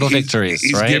have my little victories,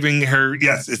 he's right? giving her,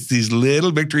 yes, it's these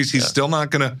little victories. He's still not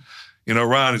going to,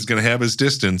 Ron is going to have his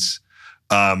distance.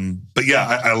 But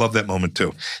yeah, I love that moment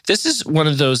too. This is one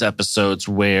of those episodes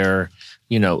where,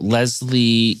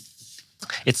 Leslie,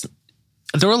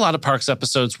 there were a lot of Parks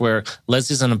episodes where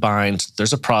Leslie's in a bind,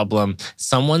 there's a problem,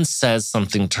 someone says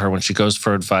something to her when she goes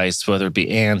for advice, whether it be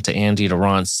Anne to Andy to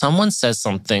Ron, someone says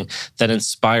something that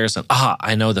inspires them.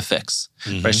 I know the fix.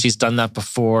 Right? She's done that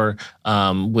before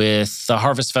with the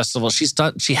Harvest Festival. She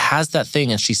has that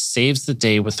thing and she saves the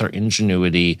day with her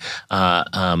ingenuity. But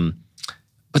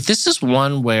this is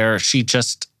one where she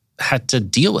just had to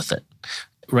deal with it.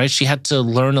 Right? She had to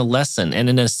learn a lesson. And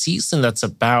in a season that's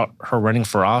about her running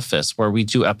for office, where we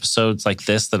do episodes like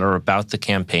this that are about the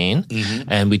campaign,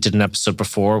 and we did an episode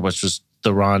before, which was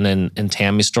the Ron and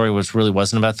Tammy story, which really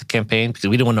wasn't about the campaign, because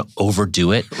we didn't want to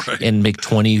overdo it and make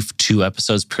 22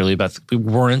 episodes purely about we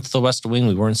weren't the West Wing,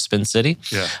 we weren't Spin City.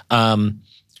 Yeah.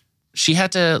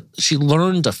 She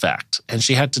learned a fact, and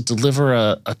she had to deliver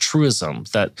a truism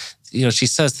that, she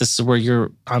says, this is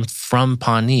where I'm from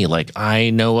Pawnee. Like, I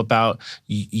know about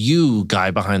you,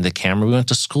 guy behind the camera. We went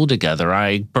to school together.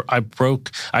 I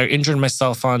injured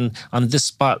myself on this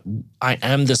spot. I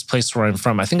am this place where I'm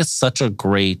from. I think it's such a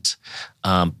great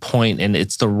point, and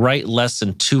it's the right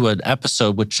lesson to an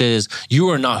episode, which is, you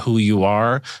are not who you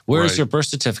are. Where's your birth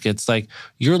certificate? It's like,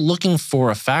 you're looking for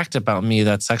a fact about me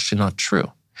that's actually not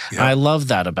true. Yeah. I love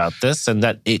that about this, and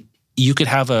that you could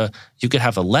have a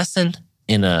lesson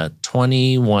in a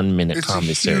 21-minute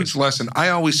comedy series. It's a huge lesson. I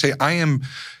always say I've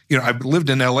lived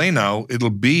in LA now. It'll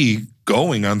be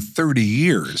going on 30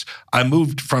 years. I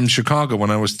moved from Chicago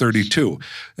when I was 32.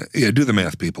 Yeah, do the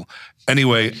math, people.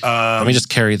 Anyway. Let me just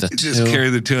carry the 2. Just carry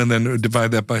the 2 and then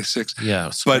divide that by 6.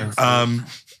 Yeah. But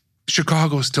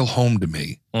Chicago is still home to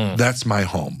me. That's my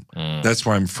home. That's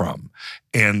where I'm from.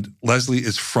 And Leslie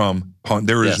is from Pawnee.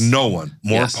 There is no one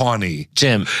more Pawnee.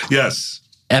 Jim. Yes.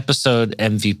 Episode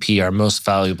MVP, our most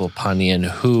valuable Pawneean.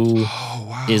 Who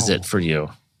is it for you?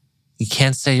 You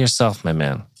can't say yourself, my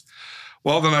man.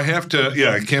 Well, then I have to,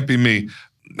 it can't be me.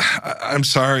 I'm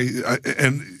sorry.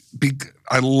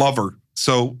 I love her.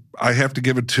 So I have to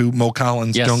give it to Mo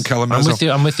Collins, Joan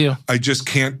Callamezzo. I'm with you. I just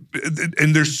can't.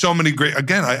 And there's so many great.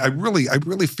 Again, I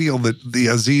really feel that the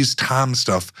Aziz Tom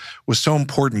stuff was so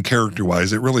important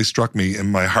character-wise. It really struck me in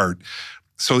my heart.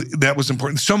 So that was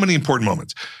important. So many important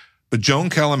moments. But Joan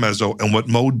Callamezzo and what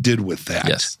Mo did with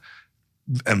that,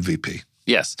 MVP.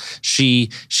 Yes, she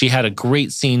had a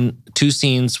great scene, 2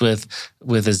 scenes with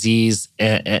Aziz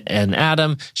and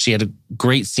Adam. She had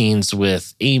great scenes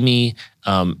with Amy.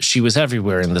 She was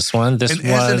everywhere in this one. As an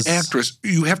actress,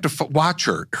 you have to watch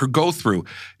her go through.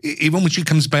 Even when she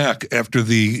comes back after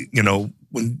after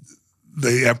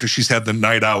she's had the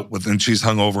night out and she's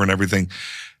hungover and everything.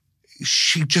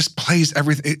 She just plays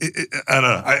everything. I don't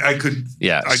know. I could.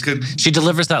 Yeah. I could. She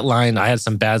delivers that line, I had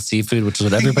some bad seafood, which is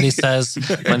what everybody says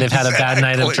when they've had a bad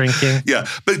night of drinking. Yeah.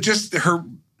 But just her,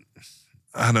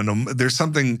 I don't know. There's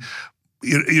something,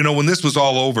 when this was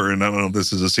all over, and I don't know if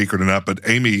this is a secret or not, but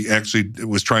Amy actually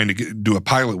was trying to do a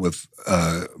pilot with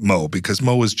Mo, because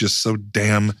Mo is just so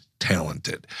damn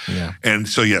talented. Yeah. And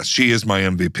so, yes, she is my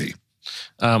MVP.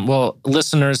 Well,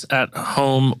 listeners at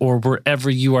home or wherever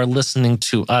you are listening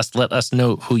to us, let us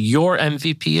know who your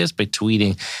MVP is by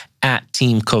tweeting at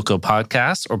Team Coco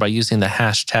Podcast or by using the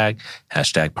hashtag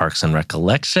Parks and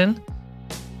Recollection.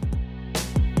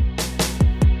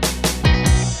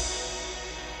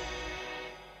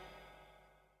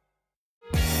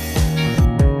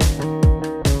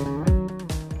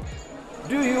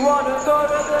 Do you want to go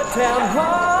to the town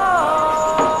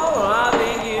hall? I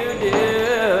think you do.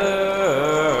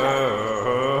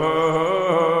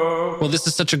 Well, this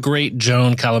is such a great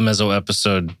Joan Callamezzo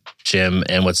episode, Jim.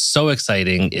 And what's so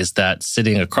exciting is that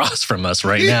sitting across from us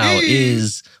right now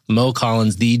is Mo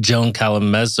Collins, the Joan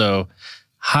Callamezzo.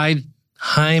 Hi,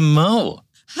 Hi, Mo.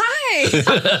 Hi.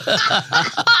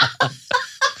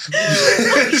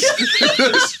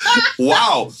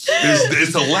 Wow.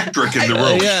 It's electric in the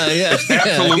room. Yeah. It's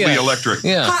absolutely electric.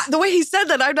 Yeah. The way he said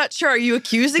that, I'm not sure. Are you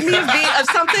accusing me of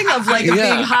something of like of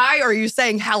being high, or are you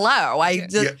saying hello?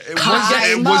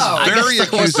 It was very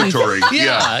accusatory.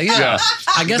 Yeah.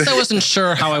 I guess I wasn't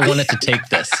sure how I wanted to take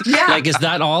this. Yeah. Like, is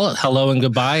that all? Hello and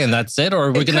goodbye, and that's it? Or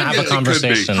are we going to have a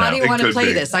conversation How now? do you want to play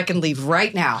be. this? I can leave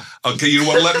right now. Okay, you know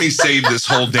what? Let me save this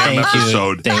whole damn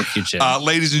episode. Thank you, Jim.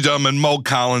 Ladies and gentlemen, Mo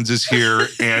Collins is here.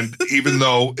 And even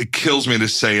though it kills me to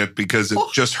say it because it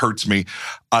just hurts me,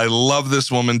 I love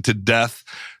this woman to death.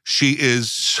 She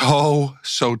is so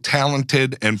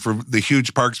talented. And for the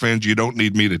huge Parks fans, you don't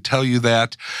need me to tell you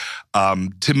that.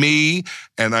 To me,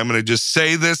 and I'm going to just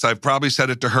say this, I've probably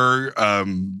said it to her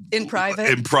In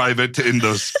private, in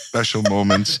those special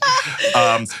moments.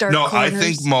 I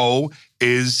think Mo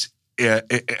is,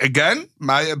 again,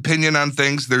 my opinion on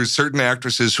things, there's certain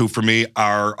actresses who, for me,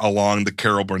 are along the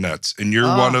Carol Burnett's, and you're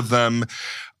one of them.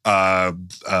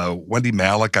 Wendy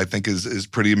Malick, I think, is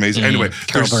pretty amazing. Anyway,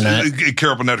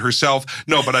 Carol Burnett herself.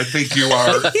 No, but I think you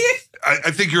are.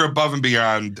 I think you're above and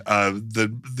beyond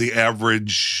the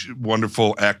average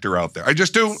wonderful actor out there. I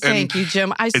just do. Thank you,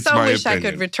 Jim. I so wish I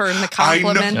could return the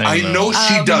compliment. I know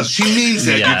she does. She means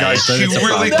that, you guys. She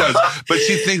really does. But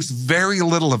she thinks very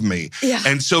little of me. Yeah.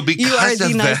 And so because you are of the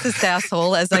that, nicest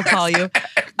asshole, as I call you.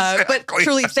 But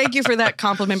truly, thank you for that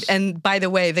compliment. And by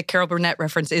the way, the Carol Burnett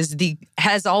reference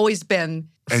has always been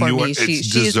for me.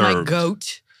 She is my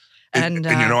goat. And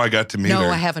you know, I got to meet her. No,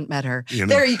 I haven't met her.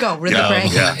 There you go. Really, Greg.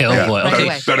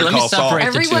 Okay, better call Saul.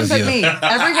 Everyone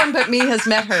but me has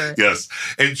met her. Yes.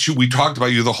 And we talked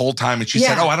about you the whole time, and she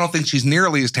said, "Oh, I don't think she's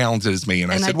nearly as talented as me."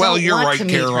 And I said, "Well, you're right,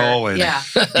 Carol." And yeah.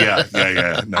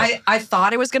 No. I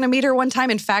thought I was going to meet her one time.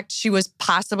 In fact, she was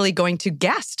possibly going to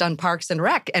guest on Parks and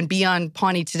Rec and be on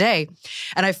Pawnee Today.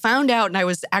 And I found out, and I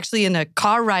was actually in a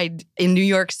car ride in New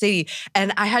York City,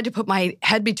 and I had to put my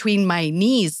head between my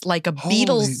knees like a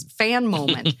Beatles fan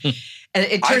moment. And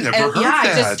it turned, I never heard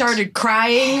that. I just started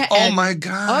crying. Oh my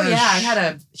gosh. Oh yeah, I had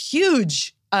a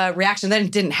huge reaction. Then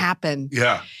it didn't happen.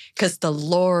 Yeah. Because the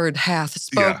Lord hath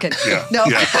spoken. Yeah. No.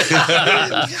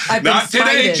 I've been Not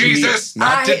today, Jesus.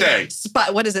 Not today.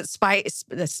 What is it? Spate?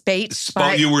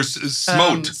 You were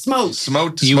smote.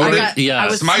 Smote. You were, I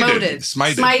was smited.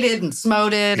 Smited and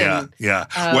smoted. Yeah.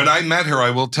 When I met her, I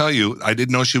will tell you, I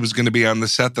didn't know she was going to be on the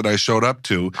set that I showed up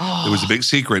to. Oh. It was a big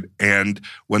secret. And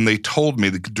when they told me,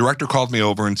 the director called me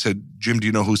over and said, "Jim, do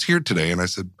you know who's here today?" And I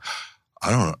said, "I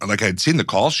don't know." Like, I had seen the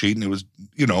call sheet, and it was,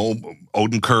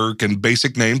 Odenkirk and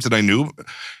basic names that I knew.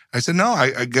 I said, "No,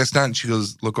 I guess not." And she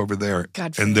goes, "Look over there."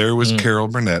 And there was Carol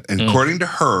Burnett. And according to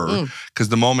her, because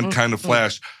the moment kind of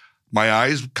flashed, my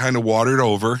eyes kind of watered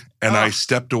over, and I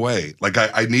stepped away. Like,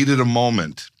 I needed a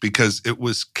moment because it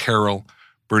was Carol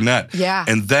Burnett. Yeah.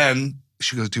 And then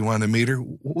she goes, "Do you want to meet her?"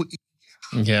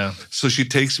 Yeah. So she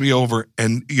takes me over,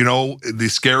 and, the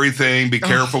scary thing, be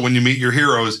careful when you meet your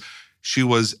heroes. She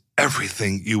was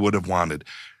everything you would have wanted.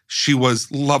 She was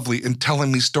lovely and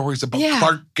telling me stories about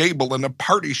Clark Gable and a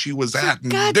party she was at.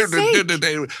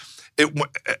 It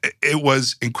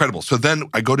was incredible. So then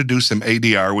I go to do some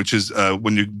ADR, which is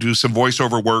when you do some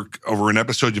voiceover work over an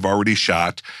episode you've already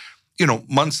shot,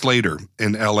 months later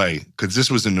in LA, because this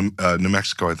was in New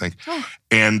Mexico, I think. Oh.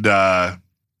 And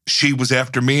she was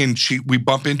after me, and we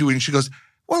bump into it, and she goes,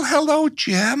 "Well, hello,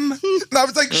 Jim." And I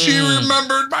was like, she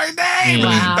remembered my name.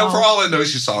 Wow. Now, for all I know,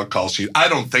 she saw a call sheet. I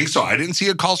don't think so. I didn't see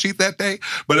a call sheet that day.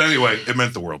 But anyway, it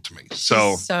meant the world to me.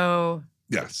 So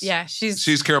yes. Yeah,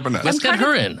 she's Carol Burnett. Let's get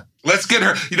her in. Let's get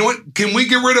her. You know what? Can we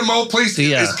get rid of Mo, please?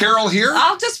 Yeah. Is Carol here?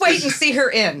 I'll just wait and see her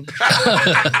in.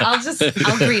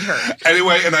 I'll greet her.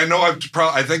 Anyway, and I know I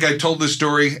think I told this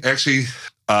story. Actually,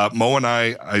 Mo and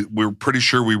we're pretty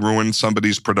sure we ruined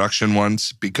somebody's production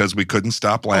once because we couldn't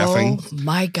stop laughing. Oh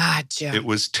my God, Jim. It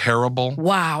was terrible.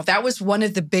 Wow. That was one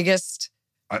of the biggest.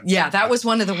 That was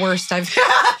one of the worst I've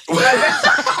that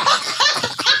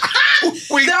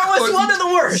was one of the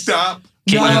worst. Stop.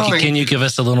 Can you give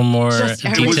us a little more details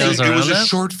around that? It was a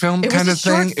short film kind of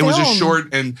thing. It was a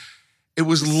short, and it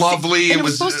was lovely. It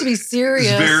was supposed to be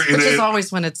serious, which is always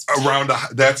when it's around.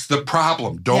 That's the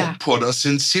problem. Don't put us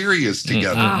in serious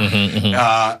together.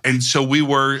 And so we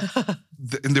were.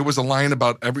 And there was a line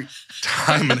about every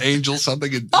time an angel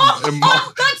something. And Mo,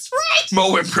 that's right.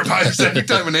 Mo improvised every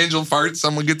time an angel farts,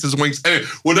 someone gets his wings. Anyway,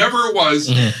 whatever it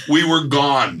was, we were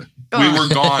gone. We were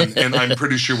gone, and I'm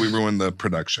pretty sure we ruined the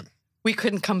production. We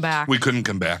couldn't come back. We couldn't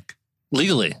come back.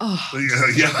 Legally.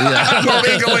 Yeah.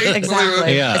 Legally.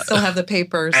 Exactly. Yeah. I still have the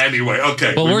papers. Anyway,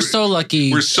 okay. Well, we're so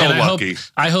lucky. We're so and lucky.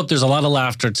 I hope there's a lot of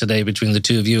laughter today between the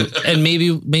two of you. And maybe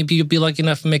you'll be lucky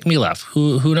enough to make me laugh.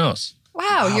 Who knows?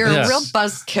 Wow, you're a real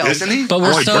buzzkill. Isn't he? But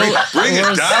we're so bring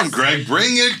it down, Greg.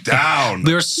 Bring it down.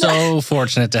 We're so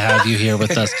fortunate to have you here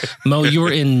with us. Mo, you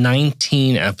were in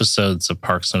 19 episodes of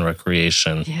Parks and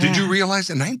Recreation. Yeah. Did you realize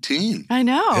it? 19? I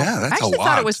know. Yeah, that's I actually a lot.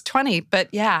 thought it was 20, but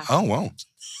yeah. Oh, well.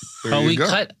 There Oh, you we go.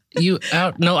 cut you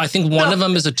out. No, I think one of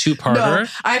them is a two-parter. No,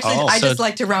 I So- just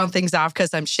like to round things off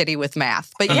because I'm shitty with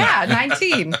math. But yeah,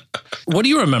 19. What do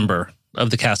you remember of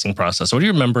the casting process? What do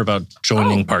you remember about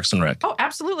joining Parks and Rec? Oh,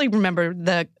 absolutely remember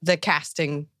the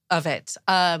casting of it.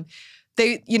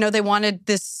 They wanted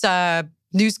this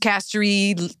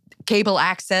newscastery cable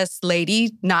access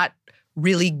lady, not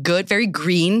really good, very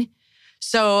green.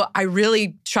 So I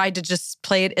really tried to just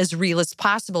play it as real as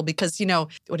possible because,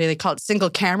 what do they call it?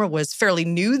 Single camera was fairly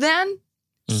new then.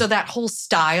 So that whole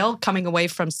style coming away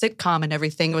from sitcom and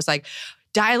everything was like,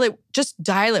 dial it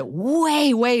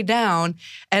way, way down.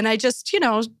 And I just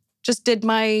did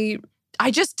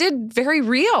very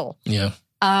real. Yeah.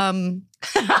 And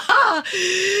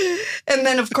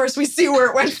then, of course, we see where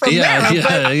it went from there.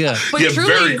 Yeah. But Yeah, truly,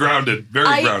 very grounded. Very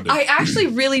grounded. I actually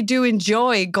really do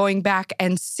enjoy going back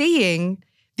and seeing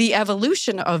the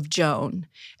evolution of Joan.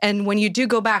 And when you do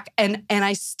go back, and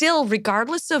I still,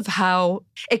 regardless of how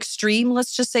extreme,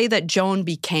 let's just say that Joan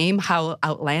became, how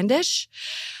outlandish,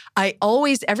 I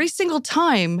always, every single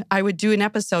time I would do an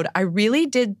episode, I really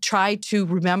did try to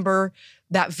remember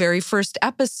that very first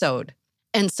episode.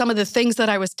 And some of the things that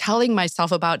I was telling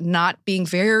myself about not being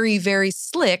very, very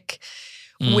slick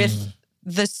with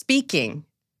the speaking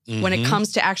when it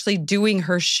comes to actually doing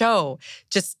her show,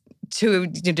 just to,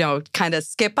 kind of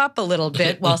skip up a little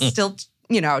bit while still,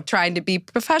 trying to be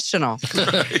professional.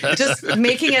 Just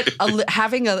making it,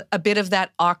 having a bit of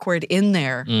that awkward in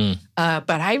there. But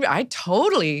I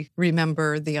totally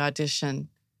remember the audition,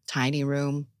 tiny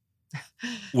room.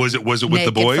 Was it with the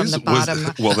Naked boys? from the bottom.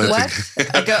 Well,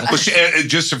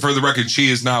 just for the record, she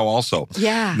is now also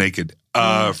naked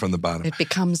from the bottom. It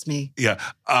becomes me. Yeah.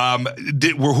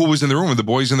 Who was in the room? Were the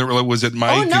boys in the room? Was it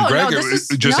Mike and Greg?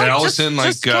 Allison?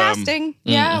 Just casting.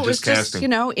 Yeah, it was just,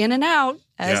 casting. in and out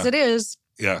as it is.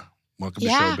 Yeah. Welcome to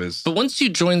showbiz. But once you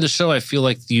joined the show, I feel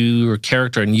like your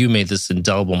character and you made this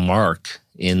indelible mark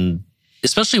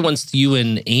especially once you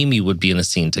and Amy would be in a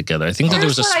scene together. I think that there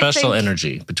was a special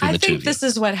energy between the two of you. I think this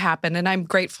is what happened, and I'm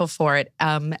grateful for it,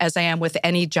 as I am with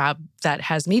any job that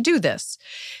has me do this,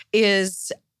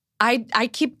 is I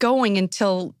keep going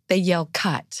until they yell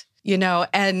cut,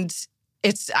 and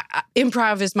it's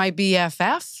improv is my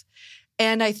BFF.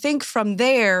 And I think from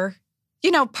there,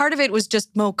 part of it was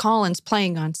just Mo Collins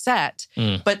playing on set,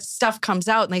 but stuff comes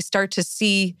out and they start to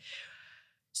see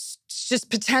just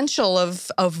potential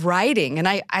of writing. And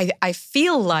I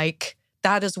feel like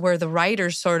that is where the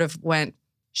writers sort of went,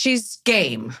 she's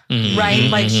game, right?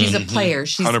 Like she's a player,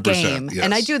 she's game. Yes.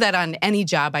 And I do that on any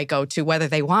job I go to, whether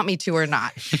they want me to or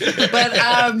not.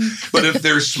 But if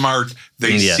they're smart,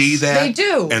 they see that. They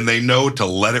do. And they know to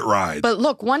let it ride. But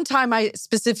look, one time I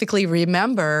specifically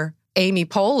remember Amy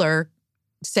Poehler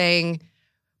saying,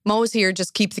 Mo's here,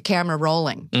 just keep the camera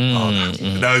rolling.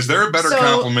 Now, is there a better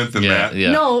compliment than that?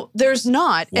 Yeah. No, there's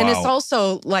not. Wow. And it's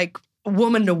also like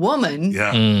woman to woman.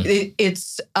 Yeah.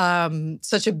 It's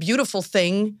such a beautiful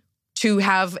thing to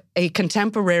have a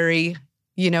contemporary,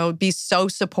 be so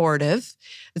supportive.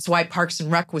 It's why Parks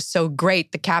and Rec was so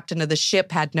great. The captain of the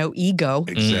ship had no ego.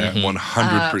 Exactly.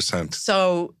 100%.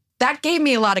 So that gave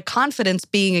me a lot of confidence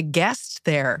being a guest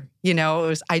there.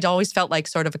 I'd always felt like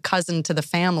sort of a cousin to the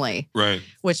family, right?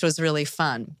 Which was really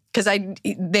fun because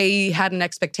they had an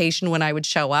expectation when I would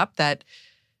show up that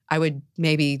I would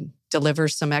maybe deliver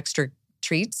some extra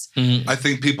treats. I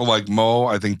think people like Mo,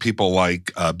 I think people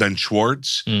like Ben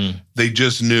Schwartz, they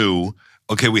just knew,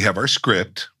 okay, we have our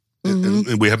script,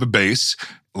 and we have a base.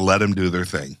 Let them do their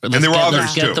thing. And there were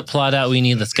others too. Let's get the plot out we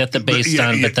need. Let's get the base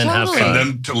done, but then have fun. And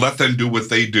then to let them do what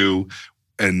they do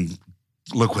and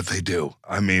look what they do.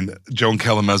 I mean, Joan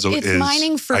Callamezzo is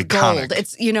mining for iconic. Gold.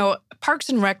 It's, Parks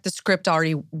and Rec, the script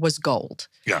already was gold.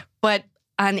 Yeah. But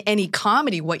on any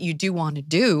comedy, what you do want to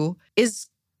do is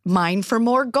mine for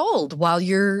more gold while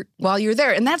you're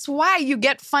there. And that's why you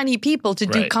get funny people to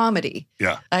do comedy.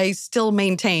 Yeah. I still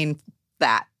maintain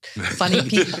that. Funny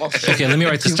people. Okay, let me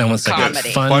write this down one second.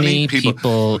 Comedy. Funny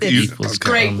people It's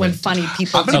great when funny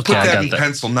people I'm going to put that in that.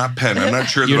 pencil, not pen. I'm not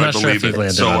sure that You're I not sure believe if you've it.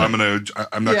 landed So on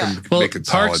I'm not going to make it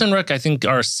solid. Parks and Rec, I think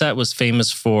our set was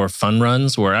famous for fun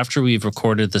runs, where after we've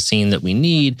recorded the scene that we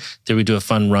need, then we do a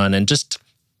fun run and just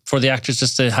for the actors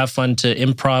just to have fun, to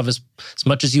improv as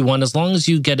much as you want, as long as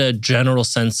you get a general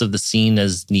sense of the scene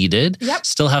as needed. Yep.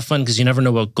 Still have fun because you never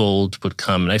know what gold would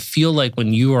come. And I feel like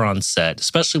when you are on set,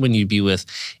 especially when you'd be with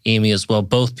Amy as well,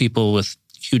 both people with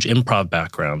huge improv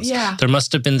backgrounds. Yeah. There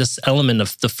must have been this element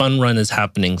of the fun run is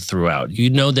happening throughout. You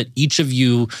know that each of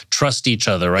you trust each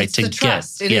other, right? It's the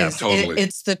trust. It is. Totally.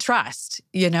 It's the trust,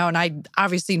 and I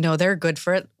obviously know they're good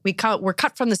for it. We're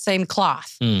cut from the same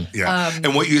cloth. Yeah.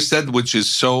 And what you said, which is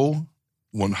so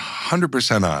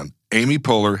 100% on, Amy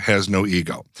Poehler has no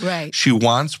ego. Right. She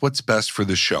wants what's best for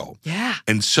the show. Yeah.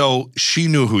 And so she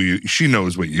knows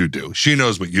what you do. She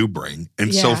knows what you bring.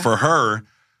 And so Yeah. for her,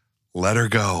 let her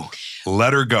go.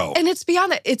 Let her go. And it's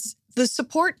beyond that. It's the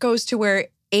support goes to where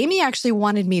Amy actually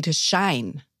wanted me to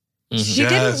shine. She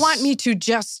didn't want me to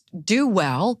just do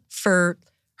well for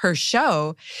her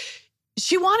show.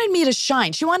 She wanted me to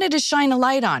shine. She wanted to shine a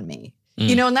light on me.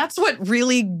 And that's what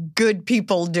really good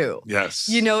people do. Yes.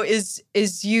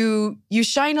 Is you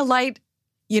shine a light.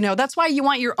 That's why you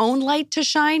want your own light to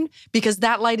shine, because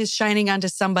that light is shining onto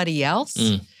somebody else.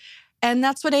 And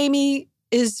that's what Amy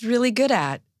is really good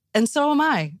at. And so am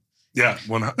I. Yeah.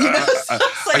 I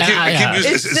keep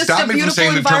It's using, just stop a me from beautiful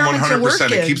saying the term environment to work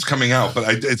 100%. It in. keeps coming out,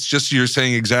 but it's just you're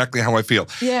saying exactly how I feel.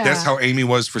 Yeah. That's how Amy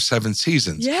was for 7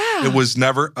 seasons. Yeah. It was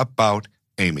never about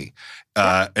Amy.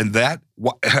 And that,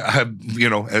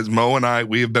 as Mo and I,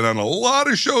 we have been on a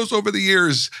lot of shows over the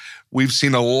years. We've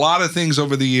seen a lot of things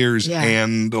over the years. Yeah.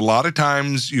 And a lot of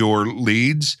times your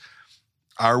leads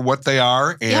are what they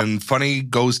are, and funny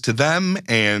goes to them,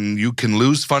 and you can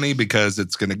lose funny because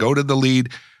it's going to go to the lead.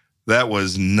 That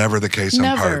was never the case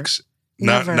on Parks.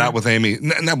 Not with Amy,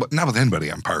 not with anybody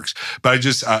on Parks. But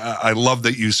I love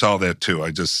that you saw that too.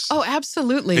 Oh,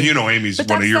 absolutely. And Amy's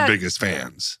one of your biggest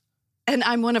fans. And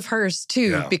I'm one of hers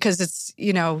too, because it's,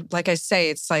 like I say,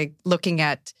 it's like looking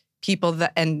at people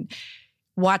and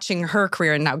watching her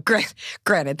career. And now,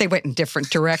 granted, they went in different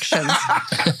directions.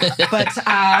 But,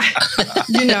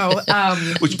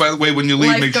 Which, by the way, when you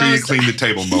leave, make sure you clean the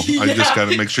table, Mo. I just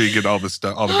got to make sure you get all the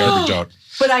stuff, all the garbage out.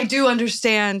 But I do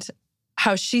understand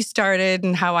how she started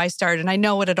and how I started. And I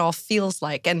know what it all feels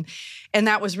like. And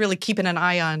that was really keeping an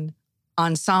eye on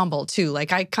ensemble too.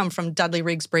 Like I come from Dudley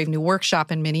Riggs' Brave New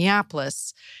Workshop in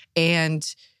Minneapolis. And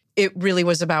it really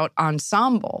was about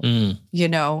ensemble,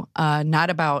 not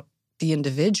about the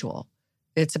individual.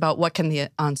 It's about what can the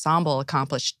ensemble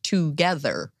accomplish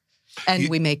together, and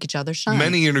we make each other shine.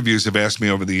 Many interviews have asked me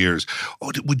over the years,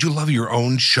 would you love your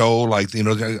own show? Like,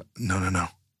 no.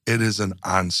 It is an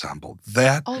ensemble.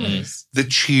 That, always. The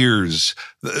Cheers,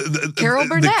 Carol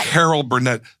Burnett. The Carol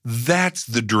Burnett, that's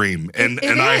the dream. And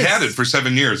I had it for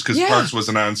 7 years because Parks was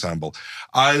an ensemble.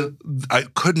 I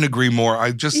couldn't agree more.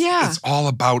 It's all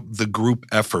about the group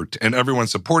effort and everyone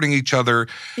supporting each other.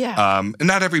 Yeah. And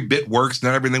not every bit works,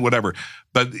 not everything, whatever.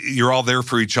 But you're all there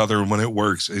for each other, and when it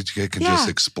works, it can just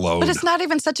explode. But it's not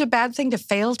even such a bad thing to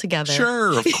fail together.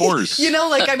 Sure, of course.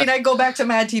 I go back to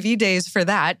Mad TV days for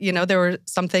that. There were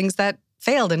some things that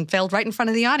failed right in front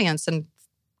of the audience, and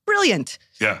brilliant.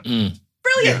 Yeah. Brilliant.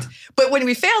 Yeah. But when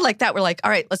we fail like that, we're like, all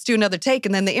right, let's do another take.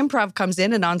 And then the improv comes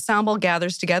in, and ensemble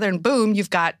gathers together, and boom, you've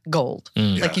got gold.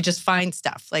 Like you just find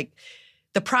stuff. Like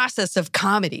the process of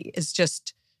comedy is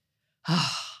just...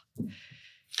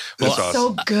 Well, it's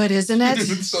so good, isn't it?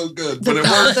 It's so good, but it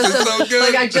works. It's so good.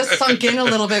 Like I just sunk in a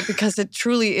little bit because it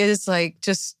truly is like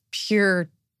just pure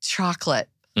chocolate.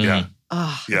 Yeah.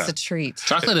 Oh, it's a treat.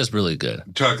 Chocolate is really good.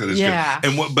 Chocolate is good.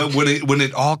 And but when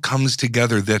it all comes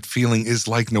together, that feeling is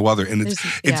like no other. And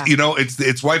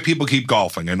it's why people keep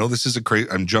golfing. I know this is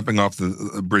I'm jumping off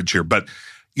the bridge here, but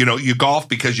you golf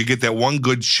because you get that one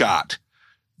good shot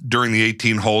during the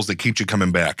 18 holes that keeps you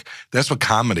coming back. That's what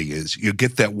comedy is. You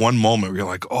get that one moment where you're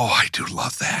like, oh, I do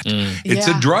love that. It's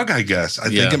a drug, I guess. I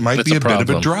think it might be a bit of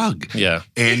a drug. Yeah.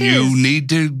 And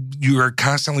you are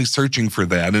constantly searching for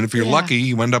that. And if you're lucky,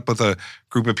 you end up with a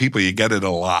group of people, you get it a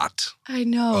lot. I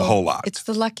know. A whole lot. It's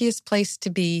the luckiest place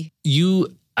to be. You,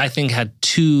 I think, had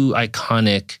 2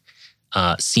 iconic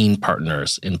scene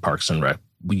partners in Parks and Rec.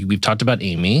 We've talked about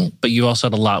Amy, but you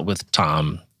also had a lot with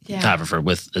Tom Haverford,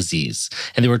 with Aziz.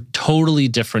 And they were totally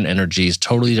different energies,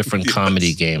 totally different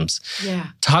comedy games. Yeah.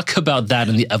 Talk about that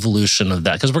and the evolution of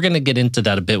that, because we're going to get into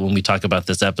that a bit when we talk about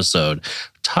this episode.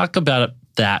 Talk about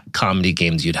that comedy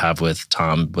game that you'd have with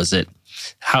Tom. Was it,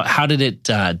 how did it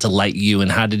delight you, and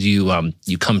how did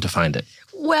you come to find it?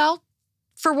 Well,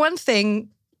 for one thing,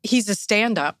 he's a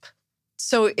stand-up.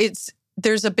 So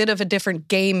there's a bit of a different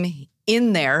game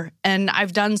in there. And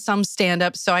I've done some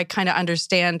stand-up, so I kind of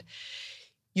understand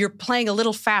you're playing a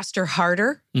little faster,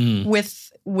 harder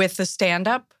with the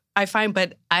stand-up, I find.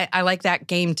 But I like that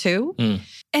game too.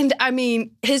 And I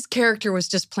mean, his character was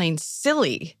just plain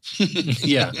silly,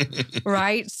 Yeah.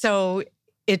 right? So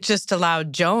it just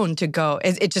allowed Joan to go.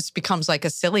 It just becomes like a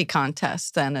silly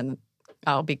contest then. And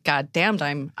I'll be goddamned,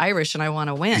 I'm Irish and I want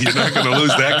to win. You're not going to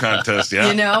lose that contest, yeah.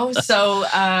 You know? So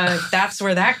that's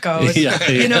where that goes.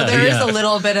 There is a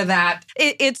little bit of that.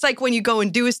 It's like when you go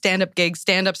and do a stand-up gig,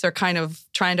 stand-ups are kind of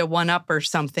trying to one-up or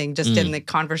something just in the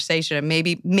conversation. And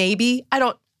maybe, I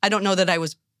don't know that I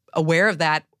was aware of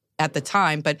that at the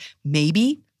time, but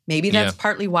maybe that's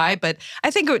partly why. But I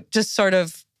think it just sort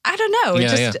of, I don't know.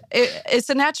 It's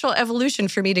a natural evolution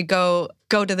for me to go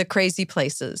to the crazy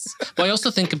places. Well, I also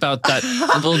think about that.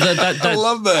 Well, I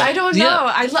love that. I don't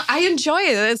know. I enjoy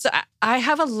it. I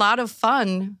have a lot of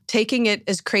fun taking it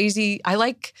as crazy. I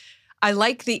like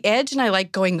the edge and I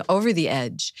like going over the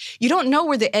edge. You don't know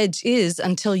where the edge is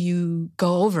until you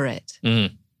go over it.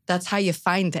 Mm-hmm. That's how you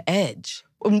find the edge.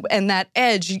 And that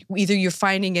edge, either you're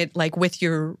finding it like with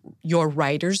your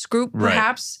writers group,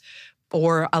 perhaps,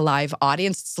 or a live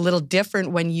audience. It's a little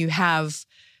different when you have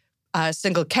a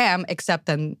single cam, except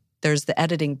then there's the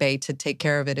editing bay to take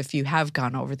care of it if you have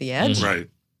gone over the edge. Right.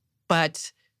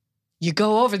 But you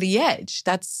go over the edge.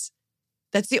 That's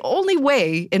the only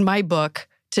way in my book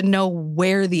to know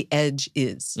where the edge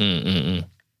is. Mm-mm-mm.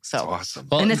 So awesome.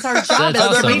 Well, and it's our job as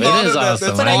awesome. comedians. It is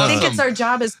awesome. But I think it's our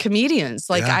job as comedians.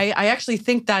 Like Yeah. I actually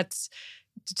think that's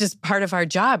just part of our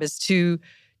job is to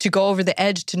go over the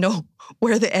edge, to know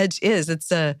where the edge is.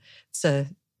 It's a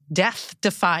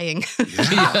death-defying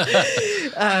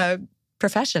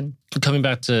profession. Coming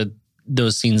back to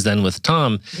those scenes then with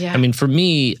Tom, I mean, for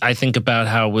me, I think about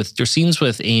how with your scenes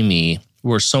with Amy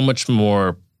were so much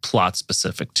more plot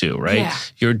specific too, right? Yeah.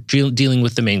 You're dealing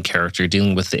with the main character, you're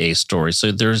dealing with the A story.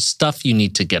 So there's stuff you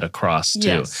need to get across too.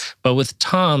 Yes. But with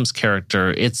Tom's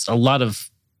character, it's a lot of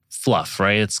fluff,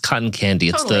 right? It's cotton candy.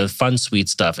 It's Totally. the fun, sweet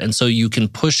stuff. And so you can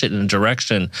push it in a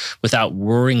direction without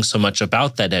worrying so much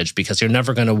about that edge because you're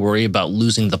never going to worry about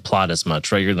losing the plot as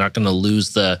much, right? You're not going to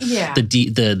lose the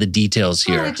details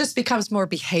here. Well, it just becomes more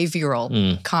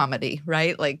behavioral comedy,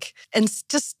 right? Like, and it's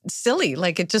just silly.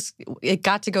 Like it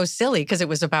got to go silly because it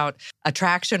was about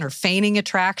attraction or feigning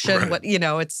attraction. Right. What,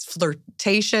 it's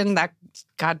flirtation. That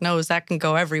God knows that can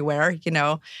go everywhere,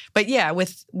 But yeah,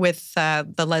 with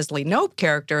the Leslie Knope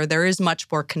character, there is much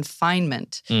more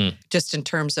confinement just in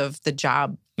terms of the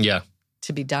job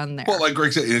to be done there. Well, like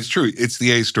Greg said, it's true. It's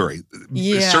the A story.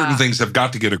 Yeah. Certain things have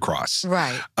got to get across.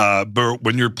 Right. But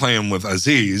when you're playing with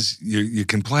Aziz, you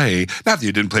can play, not that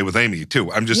you didn't play with Amy too.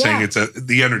 I'm just saying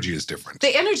the energy is different.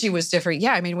 The energy was different.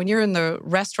 Yeah. I mean, when you're in the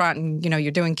restaurant and,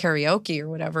 you're doing karaoke or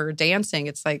whatever, dancing,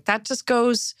 it's like that just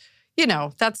goes...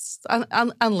 that's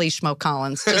unleash Mo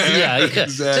Collins. Just,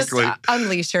 Exactly. Just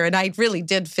unleash her. And I really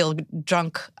did feel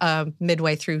drunk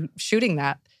midway through shooting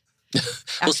that,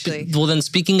 actually. Well, then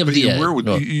speaking of the...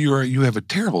 You have a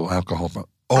terrible alcohol problem.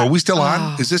 Oh, are we still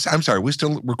on? Is this... I'm sorry, are we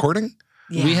still recording?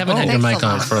 Yeah. We haven't had your mic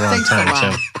on for a long time,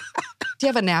 Tim. Do you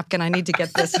have a napkin? I need to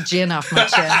get this gin off my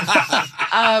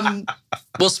chin.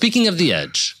 Well, speaking of the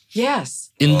edge. Yes.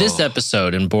 In this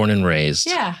episode, in Born and Raised,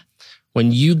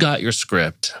 when you got your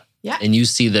script... Yeah. And you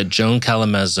see that Joan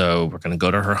Callamezzo, we're going to go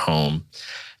to her home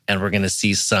and we're going to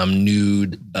see some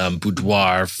nude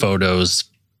boudoir photos,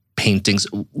 paintings.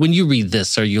 When you read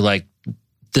this, are you like,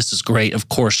 this is great. Of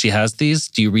course she has these.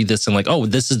 Do you read this and like, oh,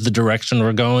 this is the direction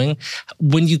we're going?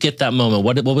 When you get that moment,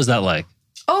 what was that like?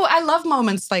 Oh, I love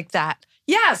moments like that.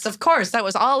 Yes, of course. That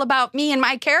was all about me and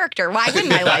my character. Why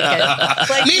wouldn't I like it?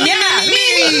 Like, me.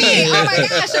 Oh my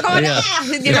gosh,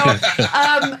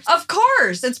 I'm going, of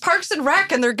course, it's Parks and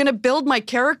Rec, and they're going to build my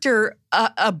character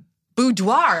a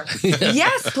boudoir.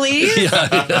 Yes, please.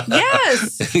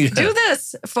 Yes, do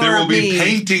this for me. There will be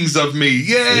paintings of me.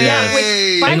 Yay!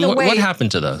 Yeah, by the way, what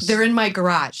happened to those? They're in my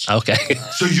garage. Okay.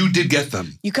 So you did get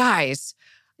them. You guys.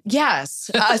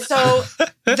 Yes. So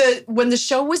when the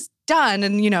show was done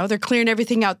and, they're clearing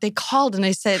everything out, they called and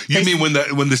they said... You mean when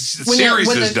the series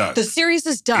is done? The series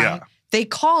is done. Yeah. They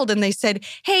called and they said,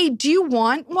 hey, do you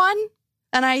want one?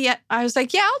 And I was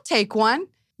like, yeah, I'll take one.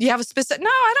 Do you have a specific... No,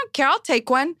 I don't care. I'll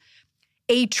take one.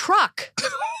 A truck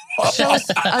shows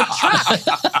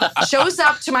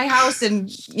up to my house in,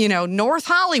 North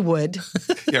Hollywood.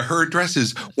 Yeah, her address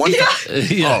is one...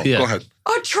 Yeah. Go ahead.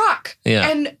 A truck. Yeah.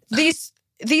 And these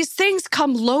things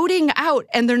come loading out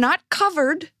and they're not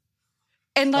covered.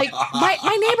 And like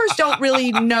my neighbors don't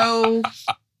really know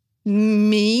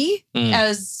me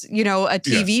as, a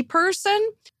TV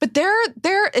person, but they're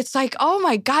it's like, oh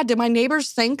my God, did my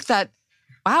neighbors think that,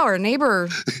 wow, our neighbor,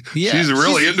 she's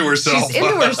really into herself. She's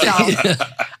into herself.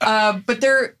 But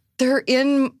they're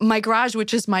in my garage,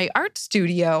 which is my art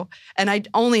studio, and I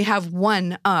only have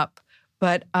one up.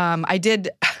 But I did,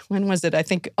 when was it? I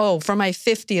think, for my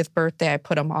 50th birthday, I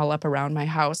put them all up around my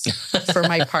house for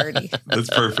my party. That's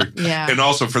perfect. Yeah. And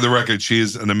also, for the record, she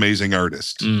is an amazing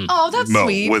artist. Oh, that's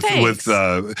sweet. Thanks.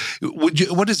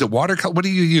 What is it? Watercolor? What do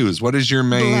you use? What is your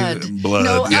main blood?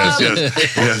 No, yes.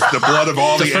 The blood of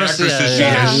all the actresses she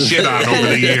has shit on over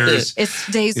the years. It's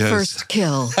Day's first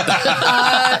kill.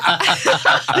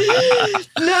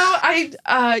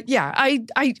 I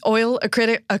oil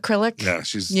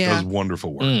acrylic. Yeah, does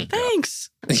wonderful work. Thanks.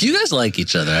 You guys like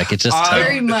each other. I could just tell.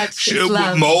 Very much.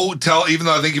 Mo, even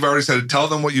though I think you've already said it, tell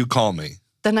them what you call me.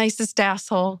 The nicest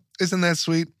asshole. Isn't that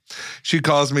sweet? She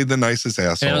calls me the nicest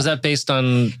asshole. And was that based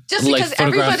on just because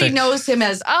everybody knows him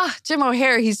as Jim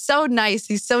O'Hare? He's so nice.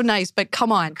 He's so nice. But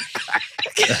come on,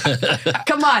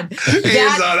 come on. He's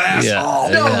an asshole.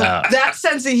 That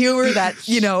sense of humor. That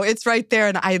it's right there,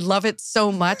 and I love it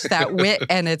so much. That wit,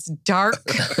 and it's dark.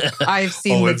 I've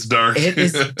seen. It's dark. It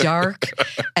is dark,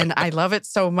 and I love it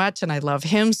so much, and I love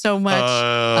him so much.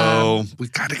 We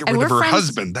got to get rid of her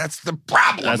husband. That's the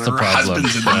problem. That's the her problem.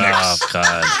 husband's in the mix. Oh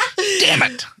God. Damn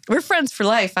it. We're friends for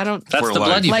life. I don't. That's the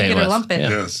blood you like pay it with. or lump it.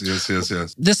 Yeah.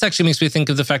 Yes. This actually makes me think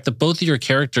of the fact that both of your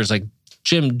characters, like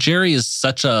Jerry is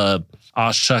such a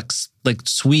aw shucks, like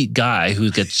sweet guy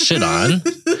who gets shit on.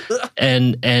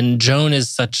 and Joan is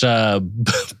such a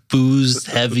booze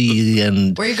heavy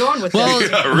and where are you going with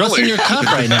this? What's in your cup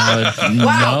right now?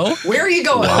 Wow. No? Where are you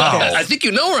going with this? I think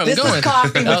you know where I'm going. This is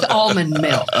coffee with almond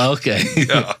milk. Okay.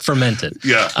 Yeah. Fermented.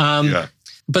 Yeah.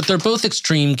 But they're both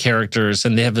extreme characters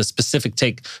and they have a specific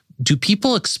take. Do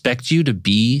people expect you to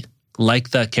be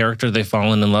like the character they've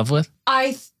fallen in love with?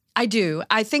 I do.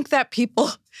 I think that people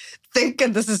think,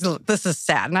 and this is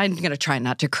sad, and I'm going to try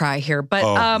not to cry here, but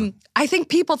I think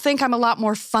people think I'm a lot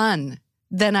more fun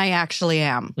than I actually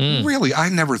am. Really? I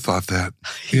never thought that.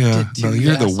 Yeah. No,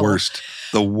 you're the worst.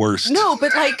 The worst. No,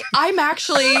 but like I'm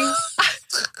actually,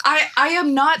 I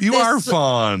am not. You are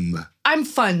fun. I'm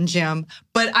fun, Jim,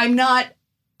 but I'm not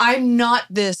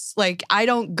this, like, I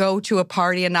don't go to a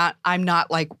party and I'm not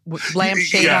like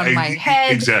lampshade on my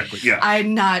head. Exactly, yeah.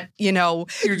 I'm not, you're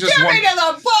just Get me to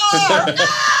the bar!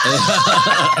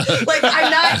 Like,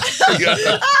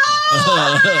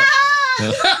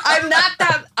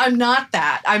 I'm not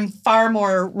that. I'm far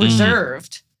more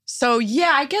reserved. So,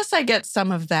 yeah, I guess I get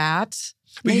some of that.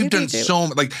 But you've done so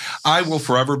much. Like, I will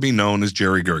forever be known as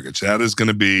Jerry Gergich. That is going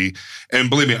to be, and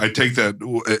believe me, I take that,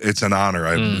 it's an honor.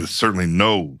 I have certainly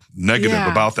no negative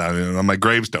about that on my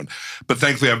gravestone. But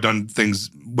thankfully, I've done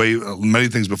many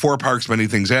things before Parks, many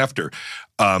things after.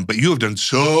 But you have done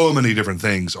so many different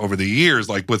things over the years.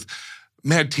 Like with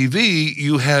Mad TV,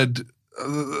 you had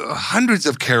hundreds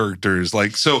of characters.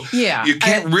 Like, so you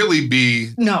can't really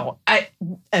be. No, to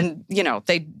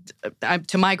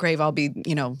my grave, I'll be,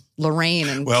 Lorraine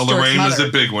and Well, Stuart's Lorraine mother. is a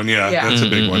big one. Yeah, that's a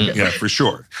big one. Yeah, for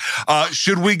sure.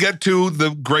 Should we get to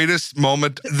the greatest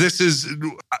moment?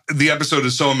 The episode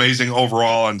is so amazing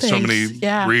overall on so many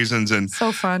reasons. And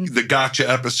so fun. The gotcha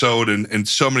episode and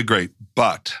so many great.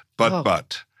 But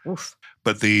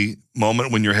the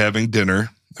moment when you're having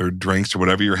dinner or drinks or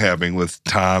whatever you're having with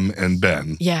Tom and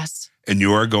Ben. Yes. And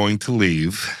you are going to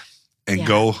leave and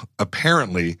go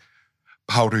apparently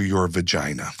powder your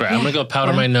vagina. Right, I'm going to go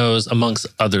powder my nose amongst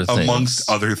other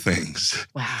things.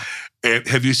 Wow. And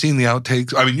have you seen the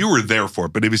outtakes? I mean, you were there for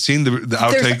it, but have you seen the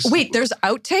outtakes? There's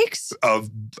outtakes? Of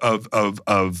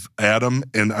Adam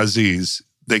and Aziz.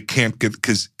 They can't get,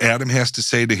 because Adam has to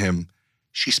say to him,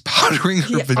 she's powdering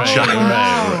her vagina.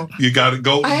 Wow. You got to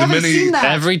go. I haven't seen that.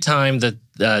 Every time that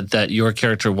your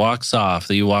character walks off,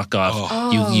 that you walk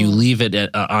off, you leave it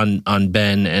on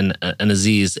Ben and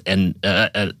Aziz and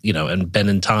and Ben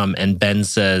and Tom, and Ben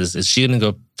says, "Is she going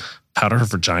to go powder her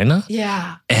vagina?"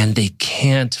 Yeah, and they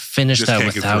can't finish that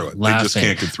without laughing. They just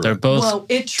can't get through They're both well,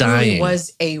 it truly dying.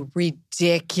 was a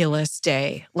ridiculous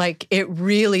day. Like it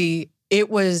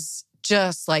was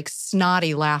just like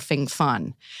snotty laughing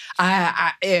fun.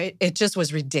 It just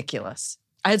was ridiculous.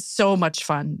 I had so much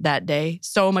fun that day.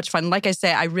 So much fun. Like I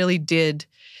say, I really did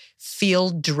feel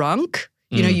drunk.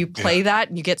 You play that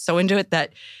and you get so into it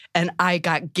and I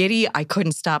got giddy. I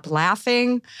couldn't stop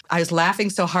laughing. I was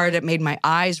laughing so hard it made my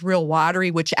eyes real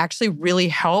watery, which actually really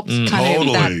helped.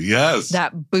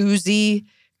 That boozy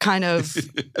kind of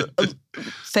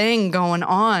thing going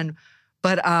on.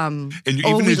 But and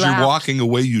even as you're walking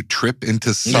away, you trip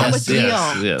into something. That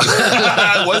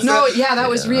was real. That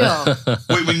was real.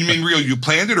 Wait, when you mean real, you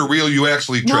planned it, or real, you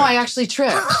actually tripped? No, I actually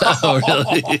tripped. Oh,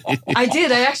 really? I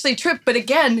did. I actually tripped. But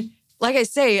again, like I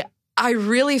say, I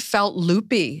really felt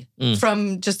loopy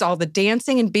from just all the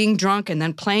dancing and being drunk and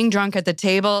then playing drunk at the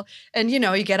table. And, you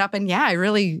get up and I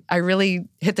really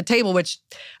hit the table, which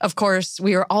of course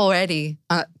we were already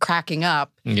cracking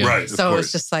up. Yeah. Right. So it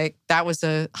was just like, that was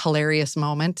a hilarious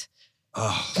moment.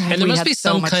 Oh. God, And there we must had be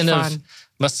so some much kind fun.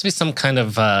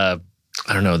 of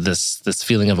I don't know, this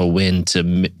feeling of a win to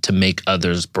make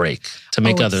others break, to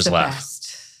make it's others the laugh.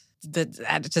 best.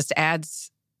 That just adds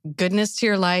goodness to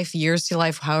your life, years to your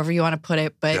life, however you want to put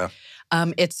it. But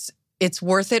it's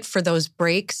worth it for those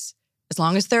breaks, as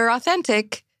long as they're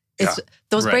authentic.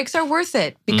 Those Right. breaks are worth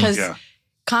it because Yeah.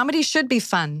 comedy should be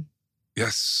fun.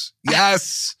 Yes.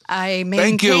 Yes. I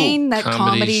Thank you. maintain that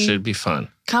Comedy should be fun.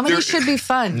 comedy should be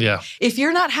fun. Yeah. If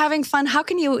you're not having fun, how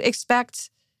can you expect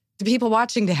the people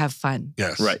watching to have fun?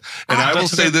 Yes. Right. And I will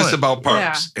That's a say good this point. about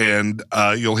Parks, and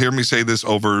you'll hear me say this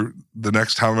over the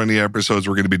next how many episodes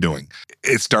we're going to be doing.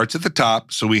 It starts at the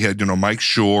top. So we had, Mike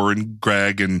Shore and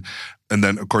Greg and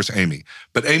then, of course, Amy.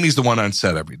 But Amy's the one on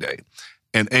set every day.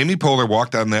 And Amy Poehler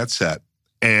walked on that set,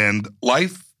 and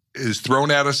life is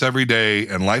thrown at us every day,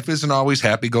 and life isn't always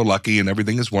happy-go-lucky, and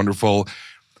everything is wonderful.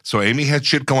 So Amy had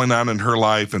shit going on in her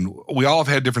life, and we all have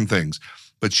had different things.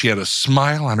 But she had a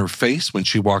smile on her face when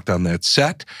she walked on that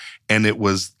set, and it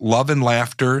was love and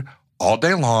laughter all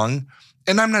day long.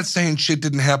 And I'm not saying shit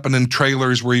didn't happen in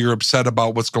trailers where you're upset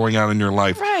about what's going on in your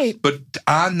life. Right. But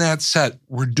on that set,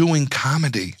 we're doing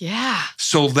comedy. Yeah.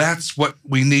 So that's what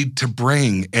we need to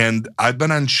bring. And I've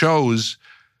been on shows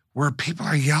where people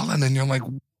are yelling and you're like,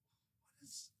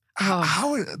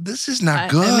 how this is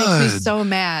not good. It makes me so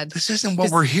mad. This isn't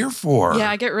what we're here for. Yeah,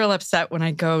 I get real upset when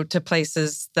I go to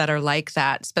places that are like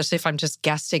that, especially if I'm just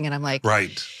guesting and I'm like,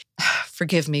 Right.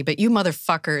 forgive me, but you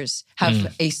motherfuckers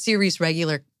have a series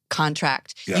regular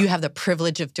contract. Yeah. You have the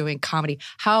privilege of doing comedy.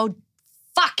 How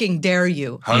fucking dare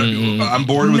you I'm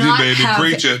bored with you, Not baby. have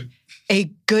Preach it.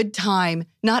 a good time,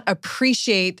 not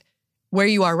appreciate where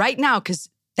you are right now, because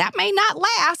that may not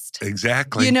last.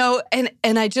 Exactly.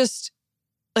 And I just,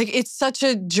 like, it's such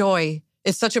a joy.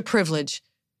 It's such a privilege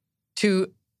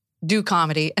to do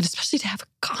comedy, and especially to have a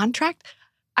contract.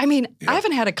 I mean, I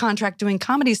haven't had a contract doing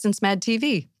comedy since Mad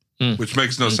TV. Which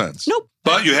makes no sense. Nope.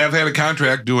 But you have had a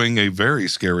contract doing a very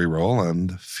scary role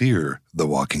on Fear the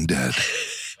Walking Dead.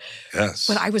 Yes.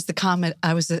 But I was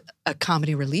a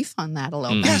comedy relief on that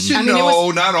alone. Yes, I mean, it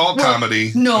was- not all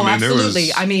comedy. No, I mean,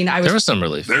 absolutely. I mean, I There was was some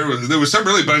relief. There was some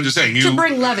relief, but I'm just saying to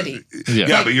bring levity.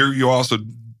 Yeah. but you also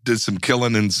did some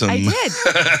killing and some. I did.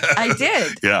 I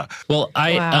did. Yeah. Well,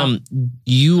 Wow.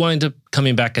 you wind up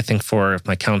coming back, I think, for, if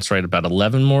my count's right, about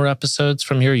 11 more episodes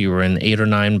from here. You were in 8 or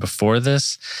 9 before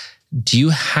this. Do you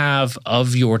have,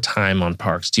 of your time on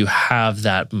Parks, do you have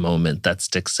that moment that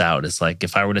sticks out? It's like,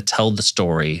 if I were to tell the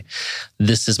story,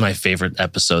 this is my favorite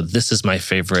episode, this is my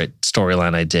favorite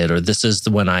storyline I did, or this is the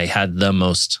one I had the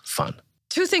most fun.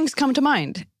 2 things come to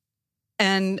mind.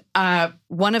 And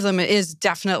one of them is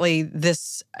definitely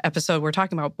this episode we're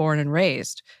talking about, Born and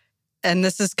Raised. And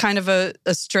this is kind of a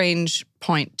strange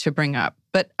point to bring up,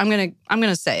 but I'm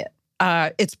gonna say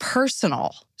it. It's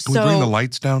personal. Can we bring the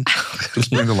lights down? Just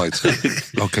bring the lights down.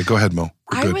 Okay, go ahead, Mo.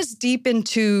 We're I good. was deep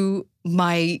into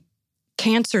my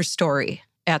cancer story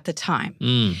at the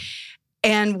time.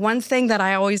 And one thing that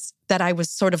I was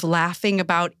sort of laughing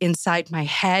about inside my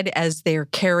head as they're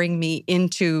carrying me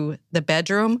into the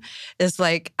bedroom is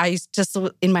like, I just,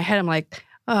 in my head, I'm like,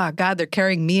 oh God, they're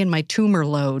carrying me and my tumor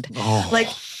load. Oh. Like,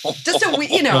 just a,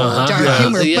 dark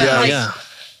humor. But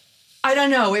I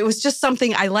don't know. It was just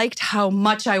something, I liked how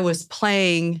much I was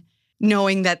playing,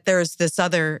 knowing that there's this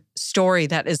other story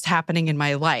that is happening in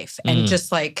my life. And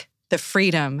just like the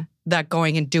freedom that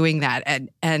going and doing that.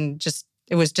 And just,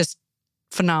 it was just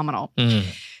phenomenal.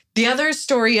 The other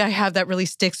story I have that really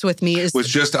sticks with me is... Was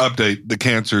just to update the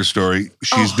cancer story.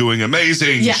 She's doing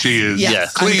amazing. Yes, She is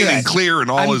yes. clean I'm and good. clear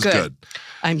and all I'm is good.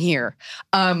 I'm here.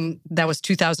 That was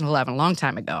 2011, a long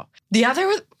time ago. The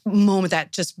other moment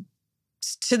that just,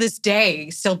 to this day,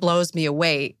 still blows me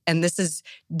away, and this is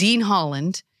Dean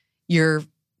Holland, your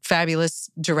fabulous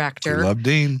director. We love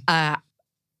Dean.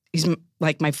 He's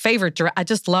like my favorite director. I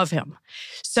just love him.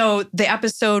 So the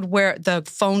episode where the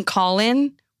phone call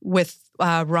in with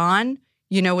Ron,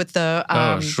 with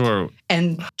the... sure.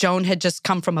 And Joan had just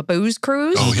come from a booze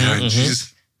cruise. Oh, yeah.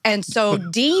 She's And so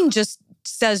Dean just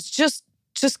says, just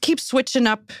keep switching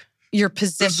up your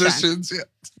positions. Yeah.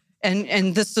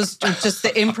 And this is just the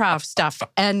improv stuff.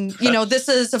 And, this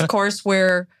is, of course,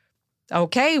 where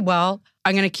okay, well,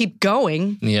 I'm going to keep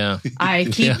going. Yeah. I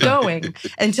keep going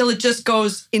until it just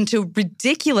goes into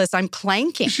ridiculous. I'm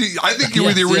planking. I think you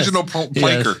were the original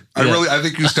planker. I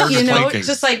think you started planking. It's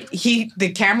just like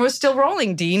the camera was still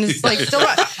rolling, Dean. It's like still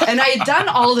and I had done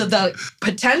all of the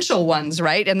potential ones,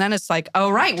 right? And then it's like,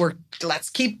 all right, let's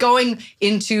keep going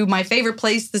into my favorite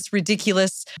place, this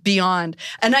ridiculous beyond.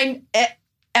 And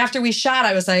after we shot,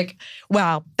 I was like,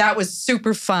 wow, that was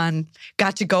super fun.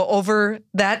 Got to go over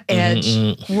that edge.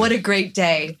 Mm-hmm. What a great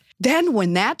day. Then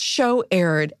when that show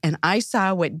aired and I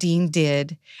saw what Dean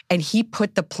did and he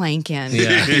put the plank in.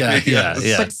 Yeah.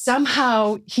 But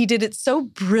somehow he did it so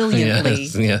brilliantly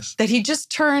that he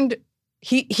just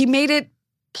he made it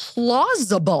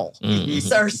plausible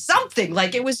or something.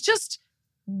 Like it was just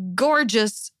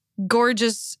gorgeous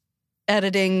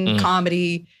editing,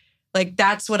 comedy. Like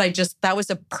that was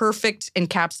a perfect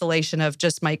encapsulation of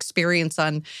just my experience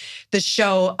on the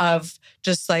show of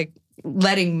just like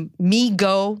letting me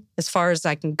go as far as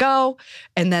I can go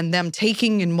and then them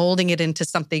taking and molding it into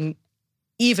something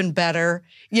even better,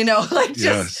 like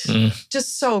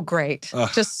just so great.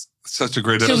 Just such a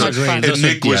great too episode. much fun. And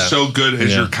Nick was so good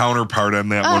as your counterpart on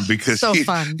that one because so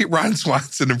fun. Ron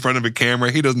Swanson in front of a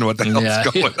camera, he doesn't know what the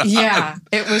hell's going on. Yeah,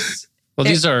 it was... Well,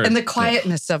 these are... And the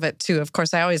quietness of it, too. Of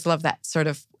course, I always love that sort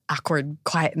of awkward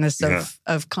quietness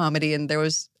of comedy. And there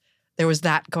was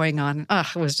that going on.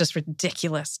 It was just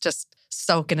ridiculous. Just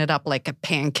soaking it up like a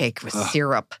pancake with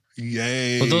syrup.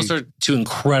 Yay. Well, those are two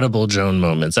incredible Joan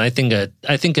moments. I think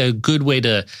a good way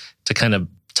to kind of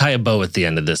tie a bow at the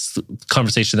end of this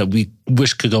conversation that we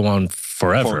wish could go on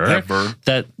forever.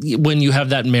 That when you have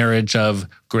that marriage of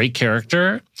great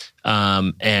character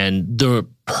and the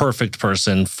perfect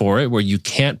person for it, where you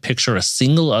can't picture a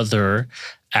single other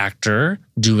actor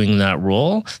doing that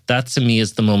role, that to me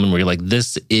is the moment where you're like,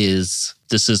 this is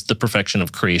the perfection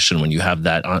of creation when you have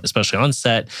that, especially on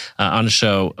set, on a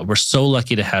show. We're so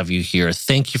lucky to have you here.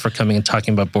 Thank you for coming and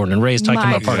talking about Born and Raised, talking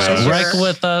about Parks and Rec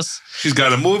with us. She's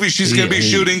got a movie she's going to be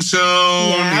shooting soon.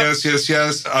 Yeah.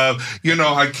 Yes.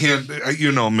 I can't,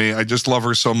 you know me. I just love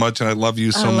her so much and I love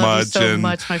you so much. I love you so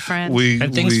much, my friend.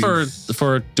 And thanks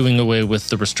for doing away with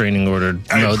the restraining order.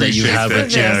 Know that you have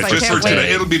it. Yeah, just for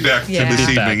today. It'll be back this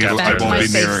evening. I won't be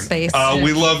near.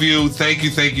 We love you. Thank you.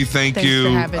 Thanks for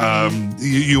having me.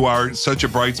 You are such a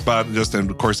bright spot, just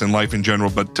of course in life in general,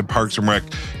 but to Parks and Rec,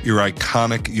 you're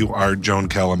iconic. You are Joan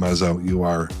Callamezzo. You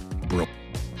are brilliant.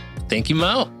 Thank you,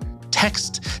 Mo.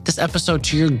 Text this episode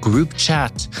to your group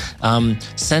chat.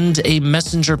 Send a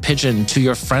messenger pigeon to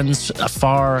your friends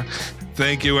afar.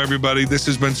 Thank you, everybody. This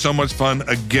has been so much fun.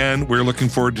 Again, we're looking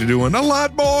forward to doing a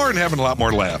lot more and having a lot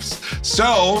more laughs.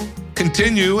 So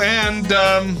continue, and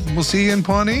we'll see you in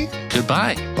Pawnee.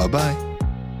 Goodbye. Bye-bye.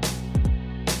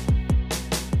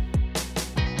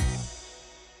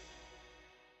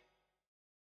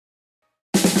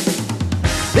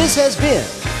 This has been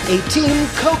a Team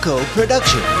Coco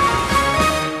production.